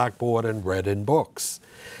on the blackboard and read in books.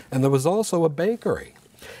 And there was also a bakery.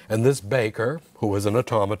 And this baker, who was an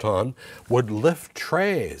automaton, would lift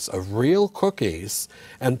trays of real cookies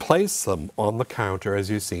and place them on the counter as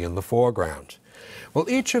you see in the foreground. Well,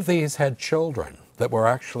 each of these had children that were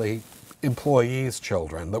actually employees'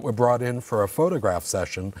 children that were brought in for a photograph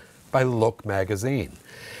session by Look magazine.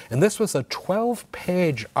 And this was a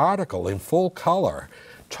 12-page article in full color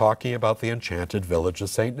talking about the enchanted village of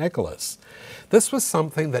St. Nicholas. This was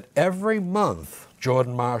something that every month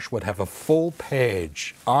Jordan Marsh would have a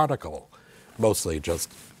full-page article, mostly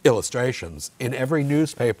just illustrations, in every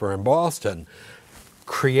newspaper in Boston,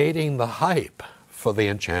 creating the hype for the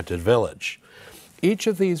enchanted village. Each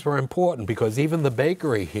of these were important because even the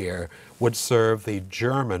bakery here would serve the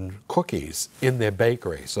German cookies in their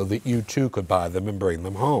bakery so that you too could buy them and bring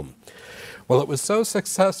them home. Well, it was so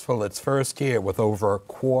successful its first year with over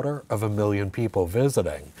 250,000 people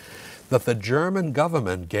visiting that the German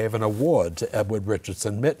government gave an award to Edward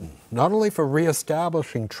Richardson Mitten, not only for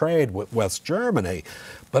reestablishing trade with West Germany,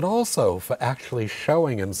 but also for actually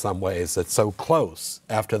showing in some ways that so close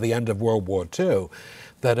after the end of World War II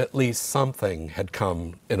that at least something had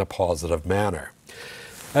come in a positive manner.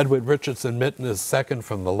 Edward Richardson Mitten is second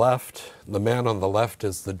from the left. The man on the left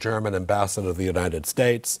is the German ambassador of the United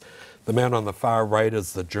States. The man on the far right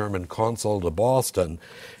is the German consul to Boston.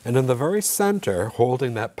 And in the very center,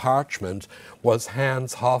 holding that parchment, was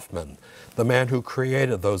Hans Hofmann, the man who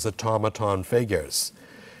created those automaton figures.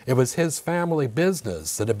 It was his family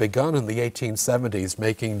business that had begun in the 1870s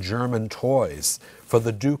making German toys for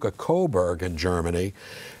the Duke of Coburg in Germany,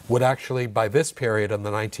 would actually, by this period in the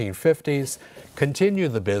 1950s, continue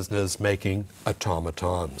the business making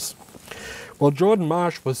automatons. Well, Jordan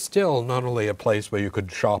Marsh was still not only a place where you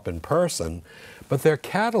could shop in person, but their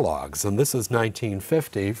catalogs, and this is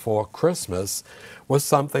 1950 for Christmas, was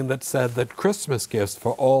something that said that Christmas gifts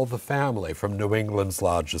for all the family from New England's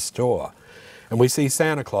largest store. And we see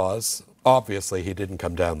Santa Claus. Obviously, he didn't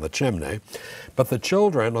come down the chimney. But the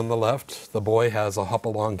children on the left, the boy has a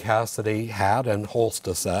Hopalong Cassidy hat and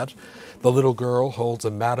holster set. The little girl holds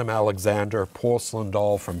a Madame Alexander porcelain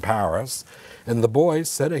doll from Paris. And the boy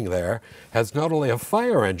sitting there has not only a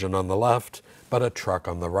fire engine on the left, but a truck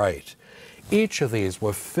on the right. Each of these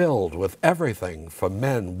were filled with everything for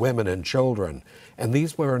men, women, and children. And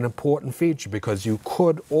these were an important feature because you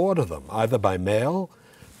could order them either by mail,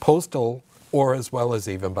 postal, or as well as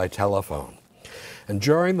even by telephone. And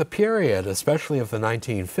during the period, especially of the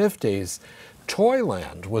 1950s,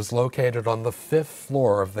 Toyland was located on the 5th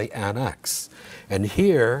floor of the annex. And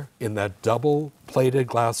here, in that double-plated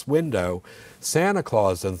glass window, Santa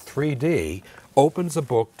Claus in 3D opens a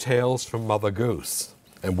book, Tales from Mother Goose.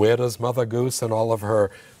 And where does Mother Goose and all of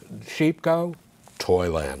her sheep go?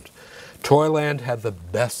 Toyland. Toyland had the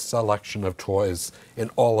best selection of toys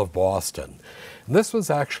in all of Boston. This was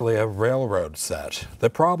actually a railroad set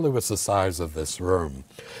that probably was the size of this room.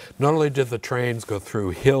 Not only did the trains go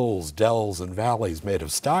through hills, dells, and valleys made of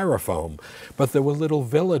styrofoam, but there were little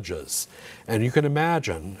villages. And you can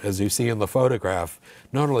imagine, as you see in the photograph,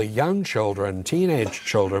 not only young children, teenage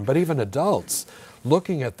children, but even adults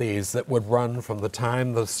looking at these that would run from the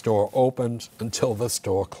time the store opened until the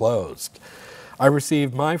store closed. I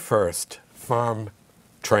received my first farm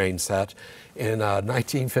train set in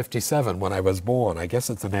 1957 when I was born. I guess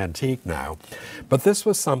it's an antique now. But this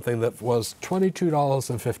was something that was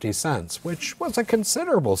 $22.50, which was a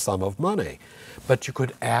considerable sum of money. But you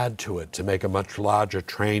could add to it to make a much larger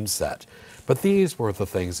train set. But these were the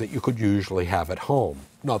things that you could usually have at home,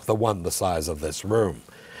 not the one the size of this room.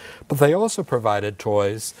 But they also provided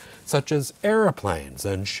toys such as airplanes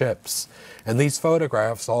and ships. And these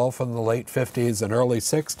photographs, all from the late 50s and early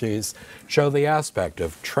 60s, show the aspect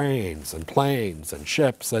of trains and planes and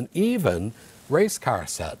ships and even race car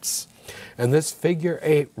sets. And this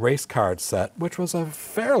figure-8 race car set, which was a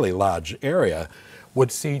fairly large area,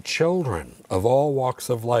 would see children of all walks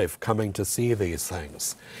of life coming to see these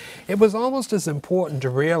things. It was almost as important to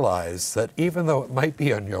realize that even though it might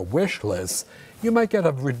be on your wish list, you might get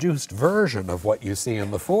a reduced version of what you see in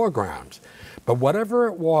the foreground. But whatever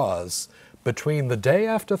it was, between the day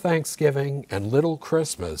after Thanksgiving and Little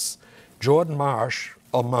Christmas, Jordan Marsh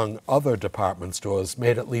among other department stores,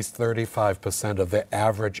 made at least 35% of their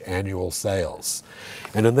average annual sales.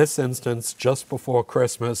 And in this instance, just before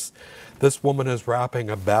Christmas, this woman is wrapping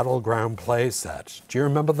a battleground play set. Do you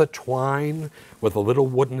remember the twine with a little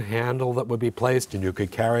wooden handle that would be placed and you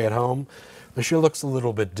could carry it home? Well, she looks a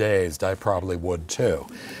little bit dazed. I probably would too.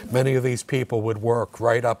 Many of these people would work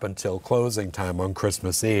right up until closing time on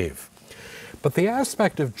Christmas Eve. But the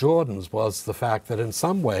aspect of Jordan's was the fact that in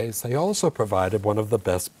some ways they also provided one of the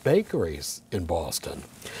best bakeries in Boston.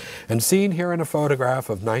 And seen here in a photograph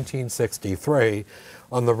of 1963,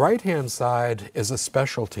 on the right-hand side is a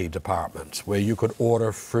specialty department where you could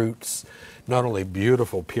order fruits, not only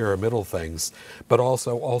beautiful pyramidal things, but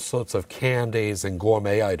also all sorts of candies and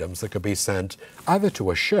gourmet items that could be sent either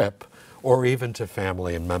to a ship or even to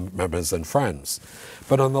family and members and friends.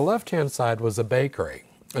 But on the left-hand side was a bakery.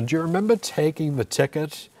 And do you remember taking the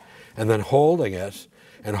ticket and then holding it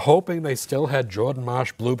and hoping they still had Jordan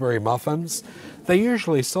Marsh blueberry muffins? They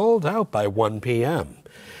usually sold out by 1 p.m.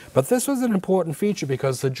 But this was an important feature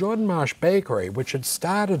because the Jordan Marsh Bakery, which had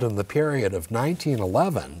started in the period of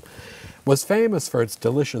 1911, was famous for its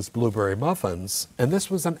delicious blueberry muffins, and this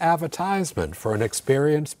was an advertisement for an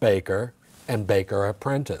experienced baker and baker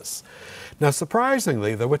apprentice. Now,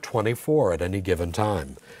 surprisingly, there were 24 at any given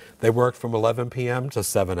time. They worked from 11 p.m. to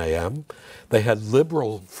 7 a.m. They had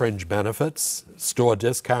liberal fringe benefits, store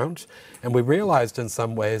discount, and we realized in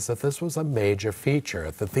some ways that this was a major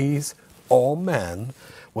feature, that these all men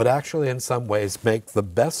would actually in some ways make the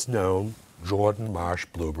best known Jordan Marsh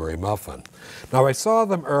blueberry muffin. Now, I saw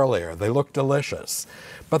them earlier. They look delicious.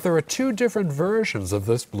 But there are two different versions of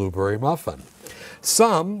this blueberry muffin.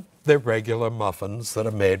 Some, they're regular muffins that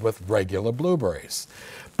are made with regular blueberries.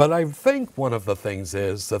 But I think one of the things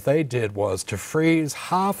is that they did was to freeze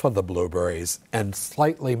half of the blueberries and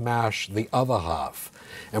slightly mash the other half.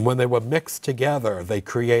 And when they were mixed together, they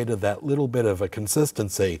created that little bit of a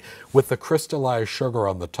consistency with the crystallized sugar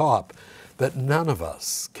on the top that none of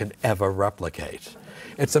us can ever replicate.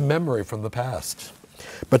 It's a memory from the past.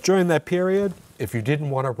 But during that period, if you didn't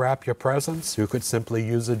want to wrap your presents, you could simply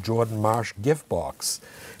use a Jordan Marsh gift box.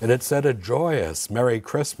 And it said a joyous Merry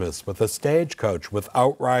Christmas with a stagecoach with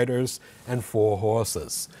outriders and 4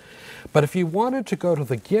 horses. But if you wanted to go to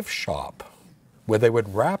the gift shop where they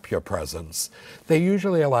would wrap your presents, they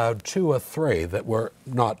usually allowed 2 or 3 that were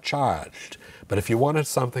not charged. But if you wanted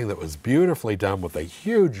something that was beautifully done with a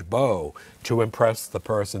huge bow to impress the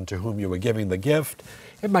person to whom you were giving the gift,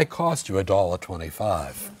 it might cost you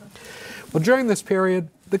 $1.25. Well, during this period,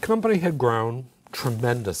 the company had grown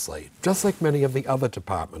tremendously, just like many of the other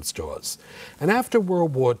department stores. And after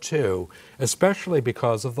World War II, especially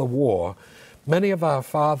because of the war, many of our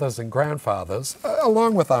fathers and grandfathers,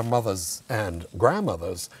 along with our mothers and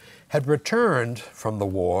grandmothers, had returned from the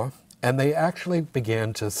war, and they actually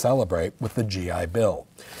began to celebrate with the GI Bill.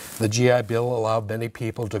 The GI Bill allowed many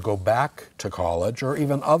people to go back to college, or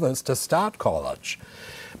even others to start college.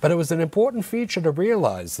 But it was an important feature to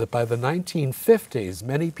realize that by the 1950s,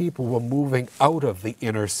 many people were moving out of the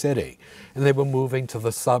inner city, and they were moving to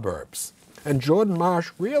the suburbs. And Jordan Marsh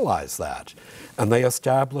realized that, and they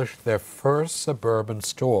established their first suburban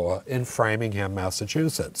store in Framingham,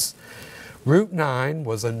 Massachusetts. Route 9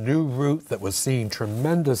 was a new route that was seeing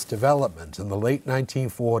tremendous development in the late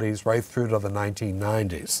 1940s right through to the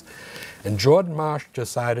 1990s. And Jordan Marsh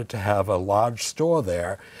decided to have a large store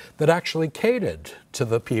there that actually catered to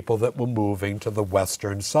the people that were moving to the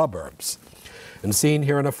western suburbs. And seen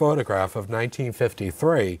here in a photograph of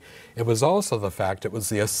 1953, it was also the fact it was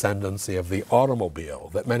the ascendancy of the automobile,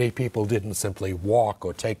 that many people didn't simply walk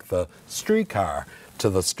or take the streetcar to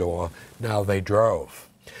the store, now they drove.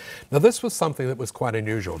 Now, this was something that was quite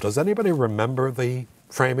unusual. Does anybody remember the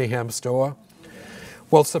Framingham store?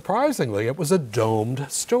 Well, surprisingly, it was a domed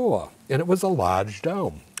store, and it was a large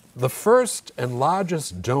dome. The first and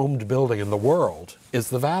largest domed building in the world is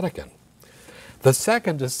the Vatican. The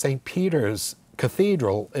second is St. Peter's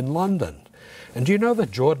Cathedral in London. And do you know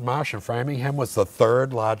that Jordan Marsh in Framingham was the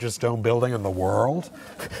 3rd largest dome building in the world?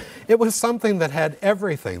 It was something that had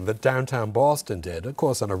everything that downtown Boston did, of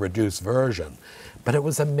course on a reduced version. But it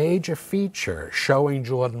was a major feature showing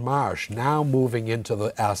Jordan Marsh now moving into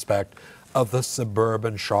the aspect of the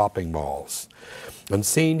suburban shopping malls. And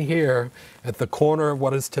seen here at the corner of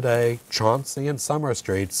what is today Chauncey and Summer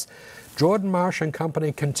Streets, Jordan Marsh and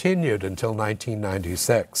Company continued until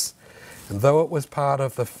 1996. And though it was part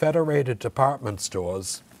of the Federated Department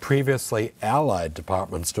Stores, previously Allied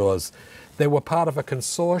Department Stores, they were part of a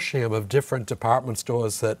consortium of different department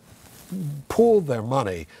stores that pooled their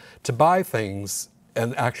money to buy things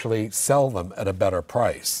and actually sell them at a better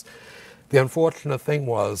price. The unfortunate thing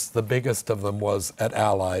was the biggest of them was at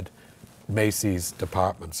Allied, Macy's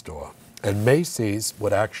department store. And Macy's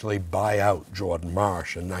would actually buy out Jordan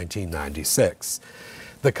Marsh in 1996.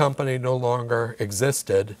 The company no longer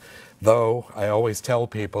existed, though I always tell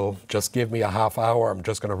people, just give me a half hour, I'm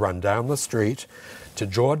just going to run down the street to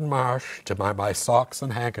Jordan Marsh to buy my socks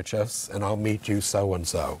and handkerchiefs, and I'll meet you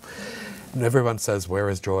so-and-so. And everyone says, where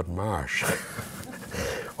is Jordan Marsh?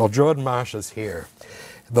 Well, Jordan Marsh is here.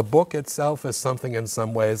 The book itself is something in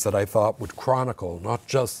some ways that I thought would chronicle not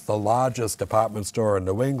just the largest department store in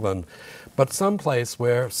New England, but some place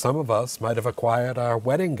where some of us might have acquired our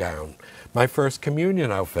wedding gown. My first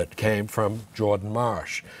communion outfit came from Jordan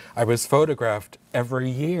Marsh. I was photographed every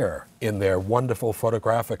year in their wonderful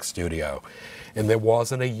photographic studio. And there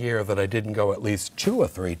wasn't a year that I didn't go at least 2 or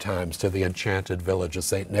 3 times to the enchanted village of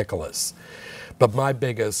St. Nicholas. But my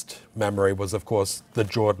biggest memory was, of course, the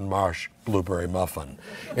Jordan Marsh blueberry muffin.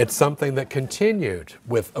 It's something that continued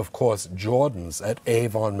with, of course, Jordan's at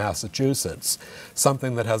Avon, Massachusetts,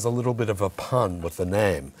 something that has a little bit of a pun with the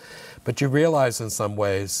name. But you realize in some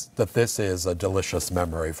ways that this is a delicious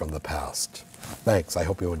memory from the past. Thanks. I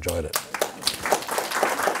hope you enjoyed it.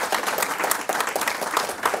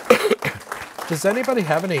 Does anybody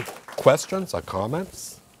have any questions or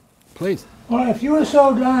comments? Please. Well, if you were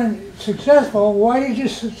so darn successful, why did you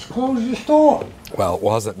close the store? Well, it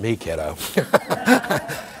wasn't me, kiddo.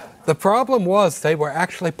 The problem was they were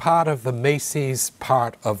actually part of the Macy's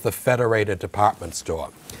part of the Federated Department Store.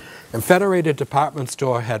 And Federated Department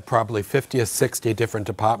Store had probably 50 or 60 different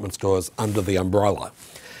department stores under the umbrella.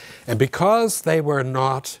 And because they were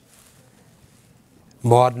not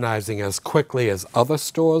modernizing as quickly as other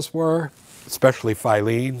stores were, especially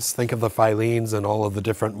Filene's. Think of the Filene's in all of the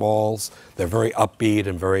different malls. They're very upbeat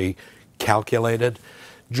and very calculated.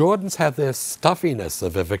 Jordan's had this stuffiness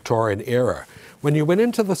of a Victorian era. When you went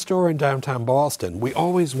into the store in downtown Boston, we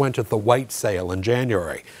always went at the white sale in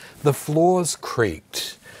January. The floors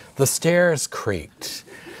creaked. The stairs creaked.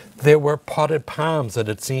 There were potted palms that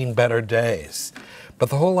had seen better days. But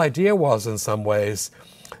the whole idea was, in some ways,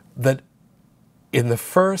 that in the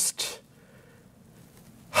first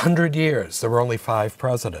 100 years, there were only 5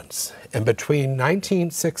 presidents. And between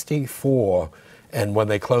 1964 and when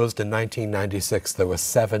they closed in 1996, there were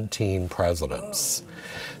 17 presidents.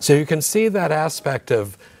 So you can see that aspect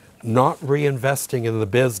of not reinvesting in the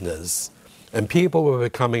business, and people were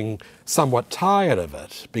becoming somewhat tired of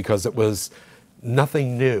it because it was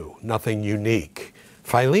nothing new, nothing unique.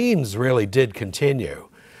 Filene's really did continue,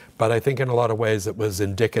 but I think in a lot of ways it was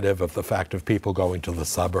indicative of the fact of people going to the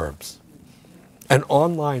suburbs. And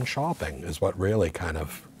online shopping is what really kind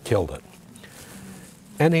of killed it.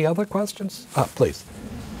 Any other questions? Please.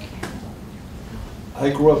 I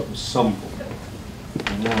grew up in Sammarco.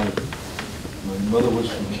 My mother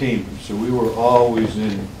was from Cambridge, so we were always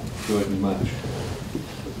in Jordan Marsh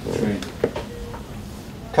with the train.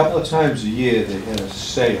 A couple of times a year they had a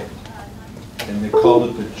sale, and they called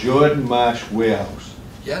it the Jordan Marsh Warehouse.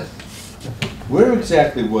 Yes. Where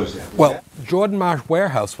exactly was that? Well, Jordan Marsh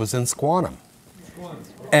Warehouse was in Squantum.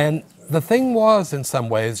 And the thing was, in some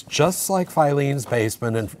ways, just like Filene's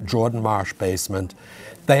basement and Jordan Marsh basement,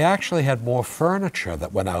 they actually had more furniture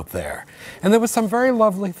that went out there. And there were some very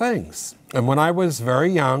lovely things. And when I was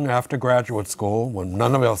very young, after graduate school, when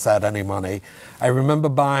none of us had any money, I remember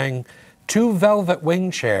buying 2 velvet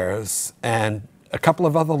wing chairs and a couple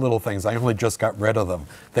of other little things. I only just got rid of them.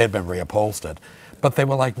 They had been reupholstered. But they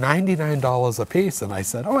were like $99 a piece. And I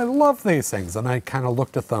said, oh, I love these things. And I kind of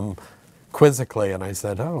looked at them quizzically, and I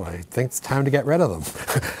said, oh, I think it's time to get rid of them.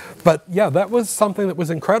 But yeah, that was something that was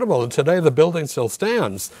incredible, and today the building still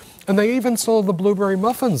stands, and they even sold the blueberry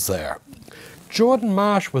muffins there. Jordan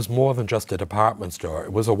Marsh was more than just a department store.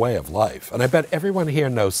 It was a way of life, and I bet everyone here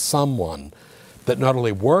knows someone that not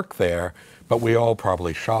only worked there, but we all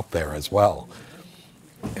probably shop there as well.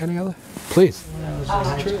 Any other? Please.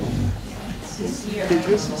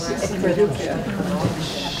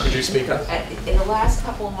 Could you speak up? In the last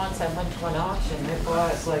couple of months, I went to an auction. I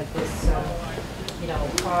bought like this,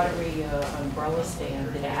 pottery umbrella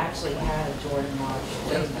stand that actually had a Jordan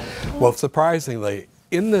Marsh. Well, surprisingly,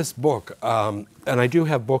 in this book, and I do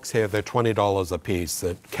have books here, they're $20 a piece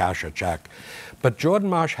that cash a check, but Jordan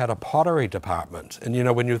Marsh had a pottery department. And you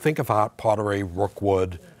know, when you think of art, pottery,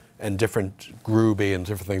 rookwood, and different Gruby and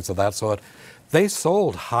different things of that sort, they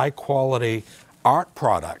sold high quality art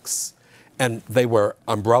products. And they were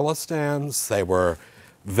umbrella stands, they were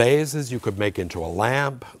vases you could make into a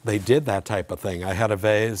lamp. They did that type of thing. I had a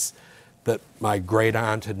vase that my great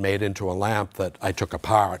aunt had made into a lamp that I took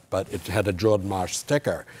apart, but it had a Jordan Marsh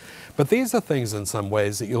sticker. But these are things in some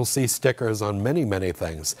ways that you'll see stickers on many, many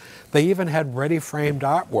things. They even had ready-framed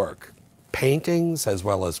artwork, paintings as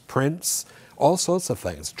well as prints, all sorts of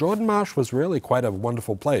things. Jordan Marsh was really quite a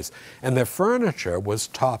wonderful place, and their furniture was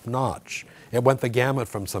top-notch. It went the gamut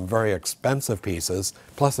from some very expensive pieces,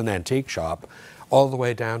 plus an antique shop, all the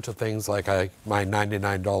way down to things like my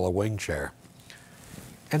 $99 wing chair.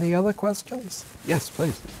 Any other questions? Yes,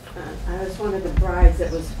 please. I was one of the brides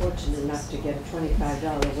that was fortunate enough to get a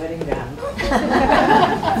 $25 wedding gown.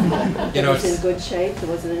 You know, it was in good shape. There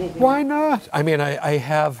wasn't anything. Why not? I mean, I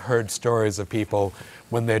have heard stories of people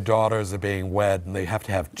when their daughters are being wed and they have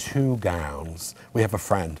to have 2 gowns. We have a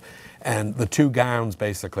friend, and the 2 gowns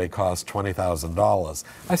basically cost $20,000.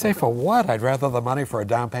 I say, for what? I'd rather the money for a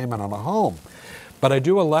down payment on a home. But I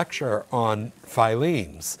do a lecture on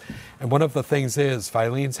Filene's. And one of the things is,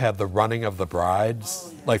 Filene's had the running of the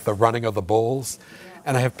brides, like the running of the bulls.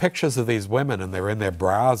 And I have pictures of these women, and they're in their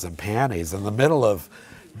bras and panties in the middle of,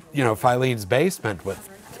 you know, Filene's basement with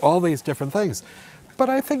all these different things. But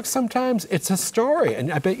I think sometimes it's a story,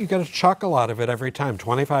 and I bet you get a chuckle out of it every time.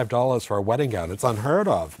 $25 for a wedding gown, it's unheard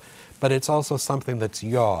of. But it's also something that's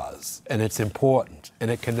yours, and it's important, and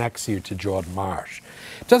it connects you to Jordan Marsh.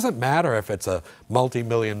 It doesn't matter if it's a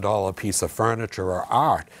multi-million-dollar piece of furniture or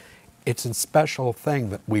art. It's a special thing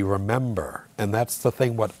that we remember, and that's the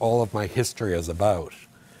thing what all of my history is about.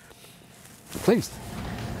 Please.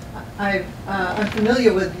 I'm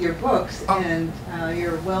familiar with your books and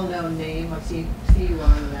your well-known name. I see you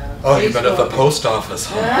on Oh, you've Facebook. been at the post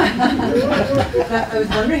office. I was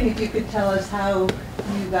wondering if you could tell us how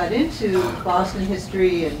you got into Boston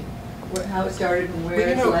history and how it started and where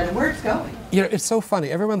it's led and where it's going. You know, it's so funny.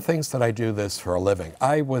 Everyone thinks that I do this for a living.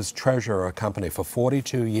 I was treasurer of a company for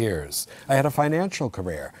 42 years. I had a financial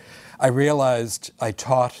career. I realized I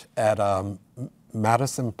taught at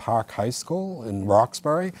Madison Park High School in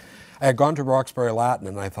Roxbury. I had gone to Roxbury Latin,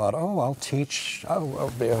 and I thought, oh, I'll teach,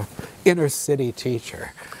 I'll be an inner city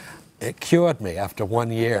teacher. It cured me after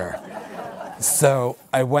 1 year. So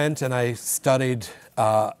I went and I studied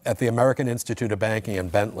at the American Institute of Banking in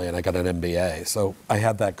Bentley, and I got an MBA. So I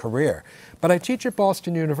had that career. But I teach at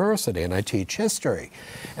Boston University, and I teach history.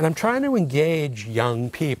 And I'm trying to engage young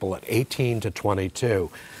people at 18 to 22.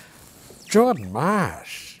 Jordan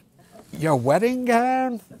Marsh, your wedding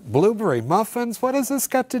gown, blueberry muffins, what has this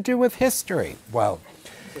got to do with history? Well,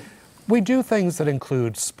 we do things that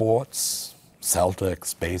include sports,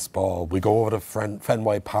 Celtics, baseball. We go over to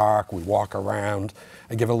Fenway Park, we walk around,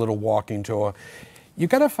 I give a little walking tour. You've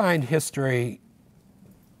got to find history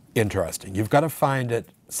interesting. You've got to find it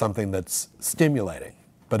something that's stimulating.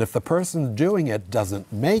 But if the person doing it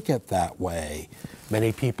doesn't make it that way,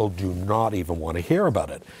 many people do not even want to hear about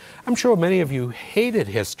it. I'm sure many of you hated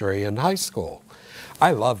history in high school.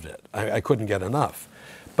 I loved it. I couldn't get enough.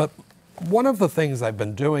 But one of the things I've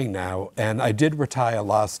been doing now, and I did retire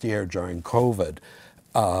last year during COVID,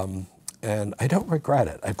 and I don't regret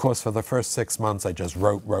it. Of course, for the first 6 months, I just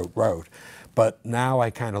wrote. But now I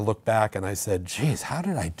kind of look back and I said, geez, how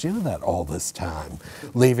did I do that all this time?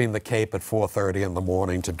 Leaving the Cape at 4:30 in the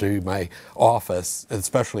morning to do my office,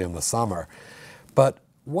 especially in the summer. But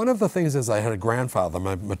one of the things is I had a grandfather,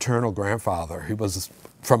 my maternal grandfather, who was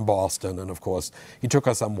from Boston, and of course, he took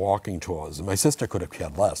us on walking tours. And my sister could have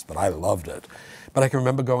cared less, but I loved it. But I can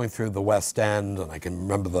remember going through the West End, and I can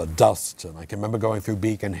remember the dust, and I can remember going through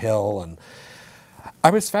Beacon Hill, and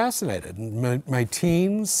I was fascinated. In my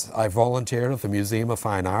teens, I volunteered at the Museum of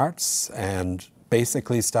Fine Arts, and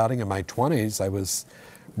basically starting in my 20s, I was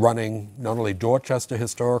running not only Dorchester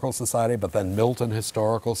Historical Society, but then Milton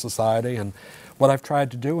Historical Society. And what I've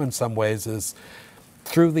tried to do in some ways is,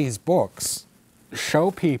 through these books,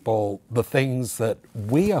 show people the things that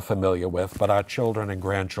we are familiar with, but our children and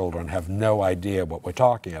grandchildren have no idea what we're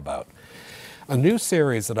talking about. A new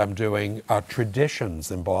series that I'm doing are traditions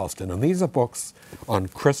in Boston, and these are books on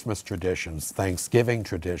Christmas traditions, Thanksgiving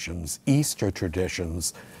traditions, Easter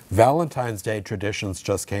traditions, Valentine's Day traditions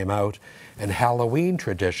just came out, and Halloween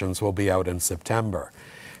traditions will be out in September.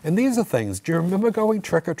 And these are things, do you remember going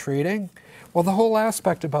trick-or-treating? Well, the whole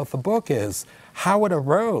aspect about the book is how it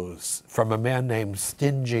arose from a man named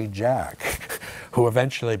Stingy Jack, who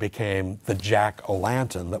eventually became the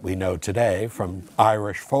Jack-o'-lantern that we know today from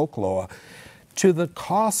Irish folklore, to the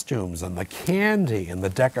costumes and the candy and the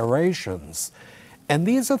decorations. And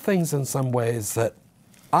these are things in some ways that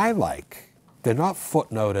I like. They're not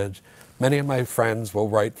footnoted. Many of my friends will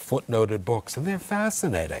write footnoted books, and they're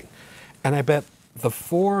fascinating. And I bet the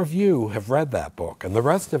 4 of you have read that book, and the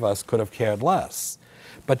rest of us could have cared less.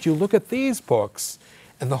 But you look at these books,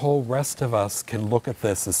 and the whole rest of us can look at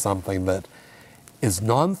this as something that is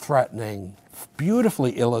non-threatening,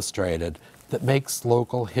 beautifully illustrated, that makes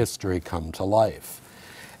local history come to life.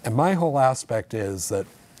 And my whole aspect is that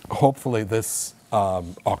hopefully this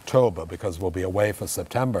October, because we'll be away for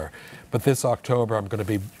September, but this October I'm going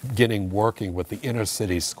to be beginning working with the inner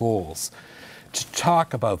city schools to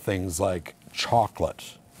talk about things like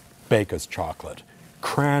chocolate, baker's chocolate,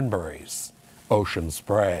 cranberries, ocean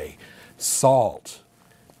spray, salt,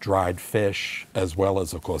 dried fish, as well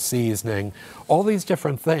as, of course, seasoning, all these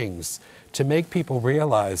different things to make people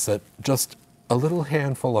realize that just a little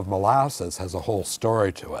handful of molasses has a whole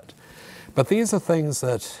story to it. But these are things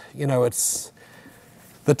that, you know, it's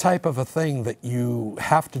the type of a thing that you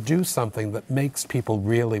have to do something that makes people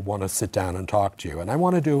really want to sit down and talk to you. And I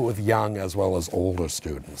want to do it with young as well as older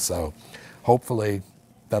students. So hopefully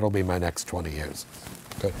that'll be my next 20 years.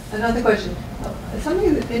 Good. Another question.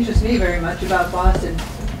 Something that interests me very much about Boston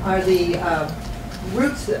are the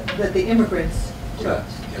routes that the immigrants took.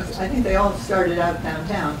 Right, yes. I think they all started out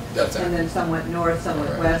downtown. That's right. And then some went north, some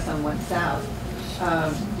went Right. west, some went south.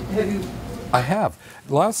 Have you? I have.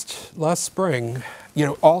 Last spring, you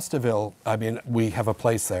know, Alsterville, I mean, we have a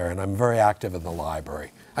place there, and I'm very active in the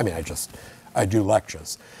library. I mean, I do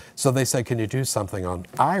lectures. So they said, can you do something on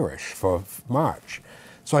Irish for March?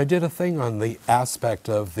 So I did a thing on the aspect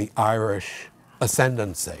of the Irish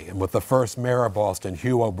ascendancy, and with the first mayor of Boston,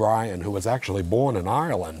 Hugh O'Brien, who was actually born in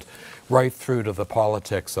Ireland, right through to the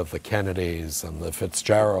politics of the Kennedys and the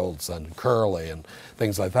Fitzgeralds and Curley and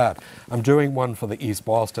things like that. I'm doing one for the East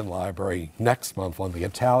Boston Library next month on the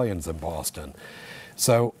Italians in Boston.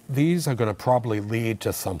 So these are going to probably lead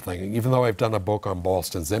to something. Even though I've done a book on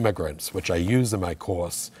Boston's immigrants, which I use in my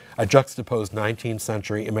course, I juxtaposed 19th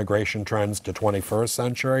century immigration trends to 21st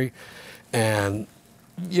century. And,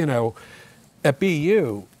 you know, at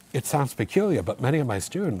BU, it sounds peculiar, but many of my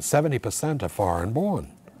students, 70% are foreign born.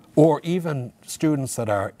 Or even students that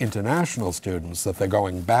are international students, that they're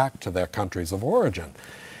going back to their countries of origin.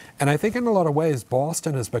 And I think in a lot of ways,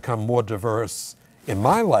 Boston has become more diverse in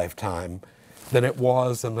my lifetime than it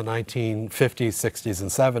was in the 1950s, 60s,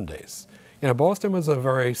 and 70s. You know, Boston was a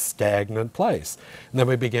very stagnant place. And then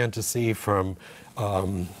we began to see from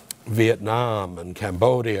Vietnam and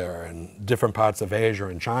Cambodia and different parts of Asia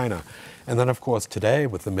and China. And then, of course, today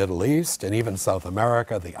with the Middle East and even South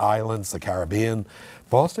America, the islands, the Caribbean,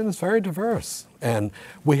 Boston is very diverse. And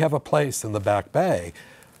we have a place in the Back Bay,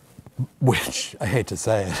 which, I hate to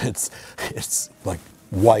say it, it's like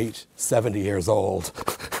white, 70 years old.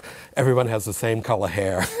 Everyone has the same color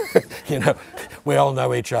hair. You know, we all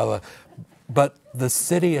know each other. But the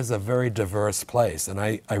city is a very diverse place, and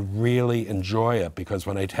I really enjoy it because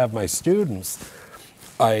when I have my students,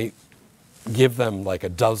 I give them like a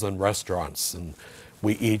dozen restaurants, and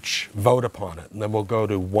we each vote upon it. And then we'll go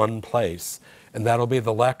to one place, and that'll be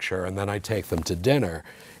the lecture, and then I take them to dinner.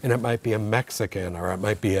 And it might be a Mexican, or it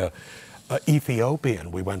might be a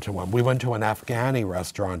Ethiopian. We went to one. We went to an Afghani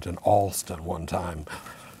restaurant in Alston one time.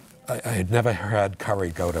 I had never had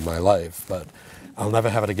curry goat in my life, but I'll never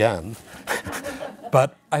have it again.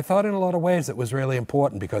 But I thought in a lot of ways it was really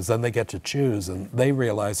important because then they get to choose, and they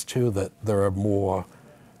realize too that there are more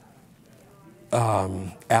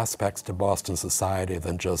aspects to Boston society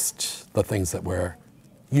than just the things that we're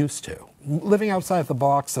used to. Living outside the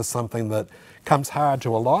box is something that comes hard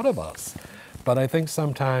to a lot of us, but I think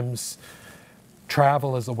sometimes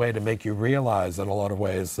travel is a way to make you realize in a lot of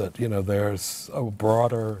ways that, you know, there's a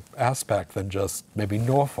broader aspect than just maybe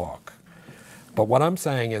Norfolk. But what I'm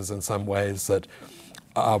saying is in some ways that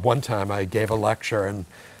one time I gave a lecture and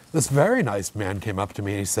this very nice man came up to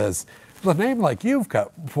me and he says, with a name like you've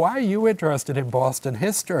got, why are you interested in Boston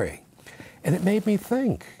history? And it made me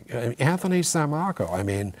think, Anthony Sammarco, I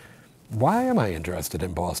mean, why am I interested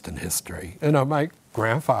in Boston history? You know, my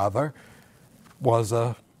grandfather was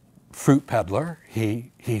a fruit peddler.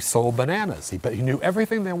 He sold bananas. He knew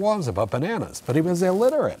everything there was about bananas, but he was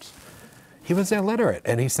illiterate. He was illiterate,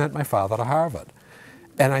 and he sent my father to Harvard.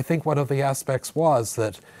 And I think one of the aspects was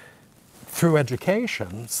that through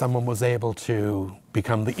education, someone was able to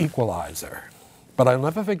become the equalizer. But I'll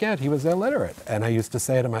never forget, he was illiterate. And I used to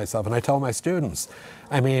say to myself, and I tell my students,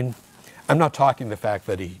 I mean, I'm not talking the fact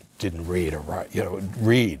that he didn't read or write, you know,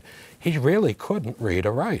 read. He really couldn't read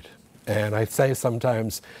or write. And I say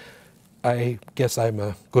sometimes, I guess I'm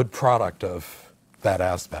a good product of that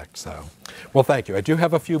aspect. So, well, thank you. I do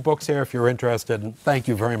have a few books here if you're interested, and thank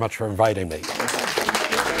you very much for inviting me.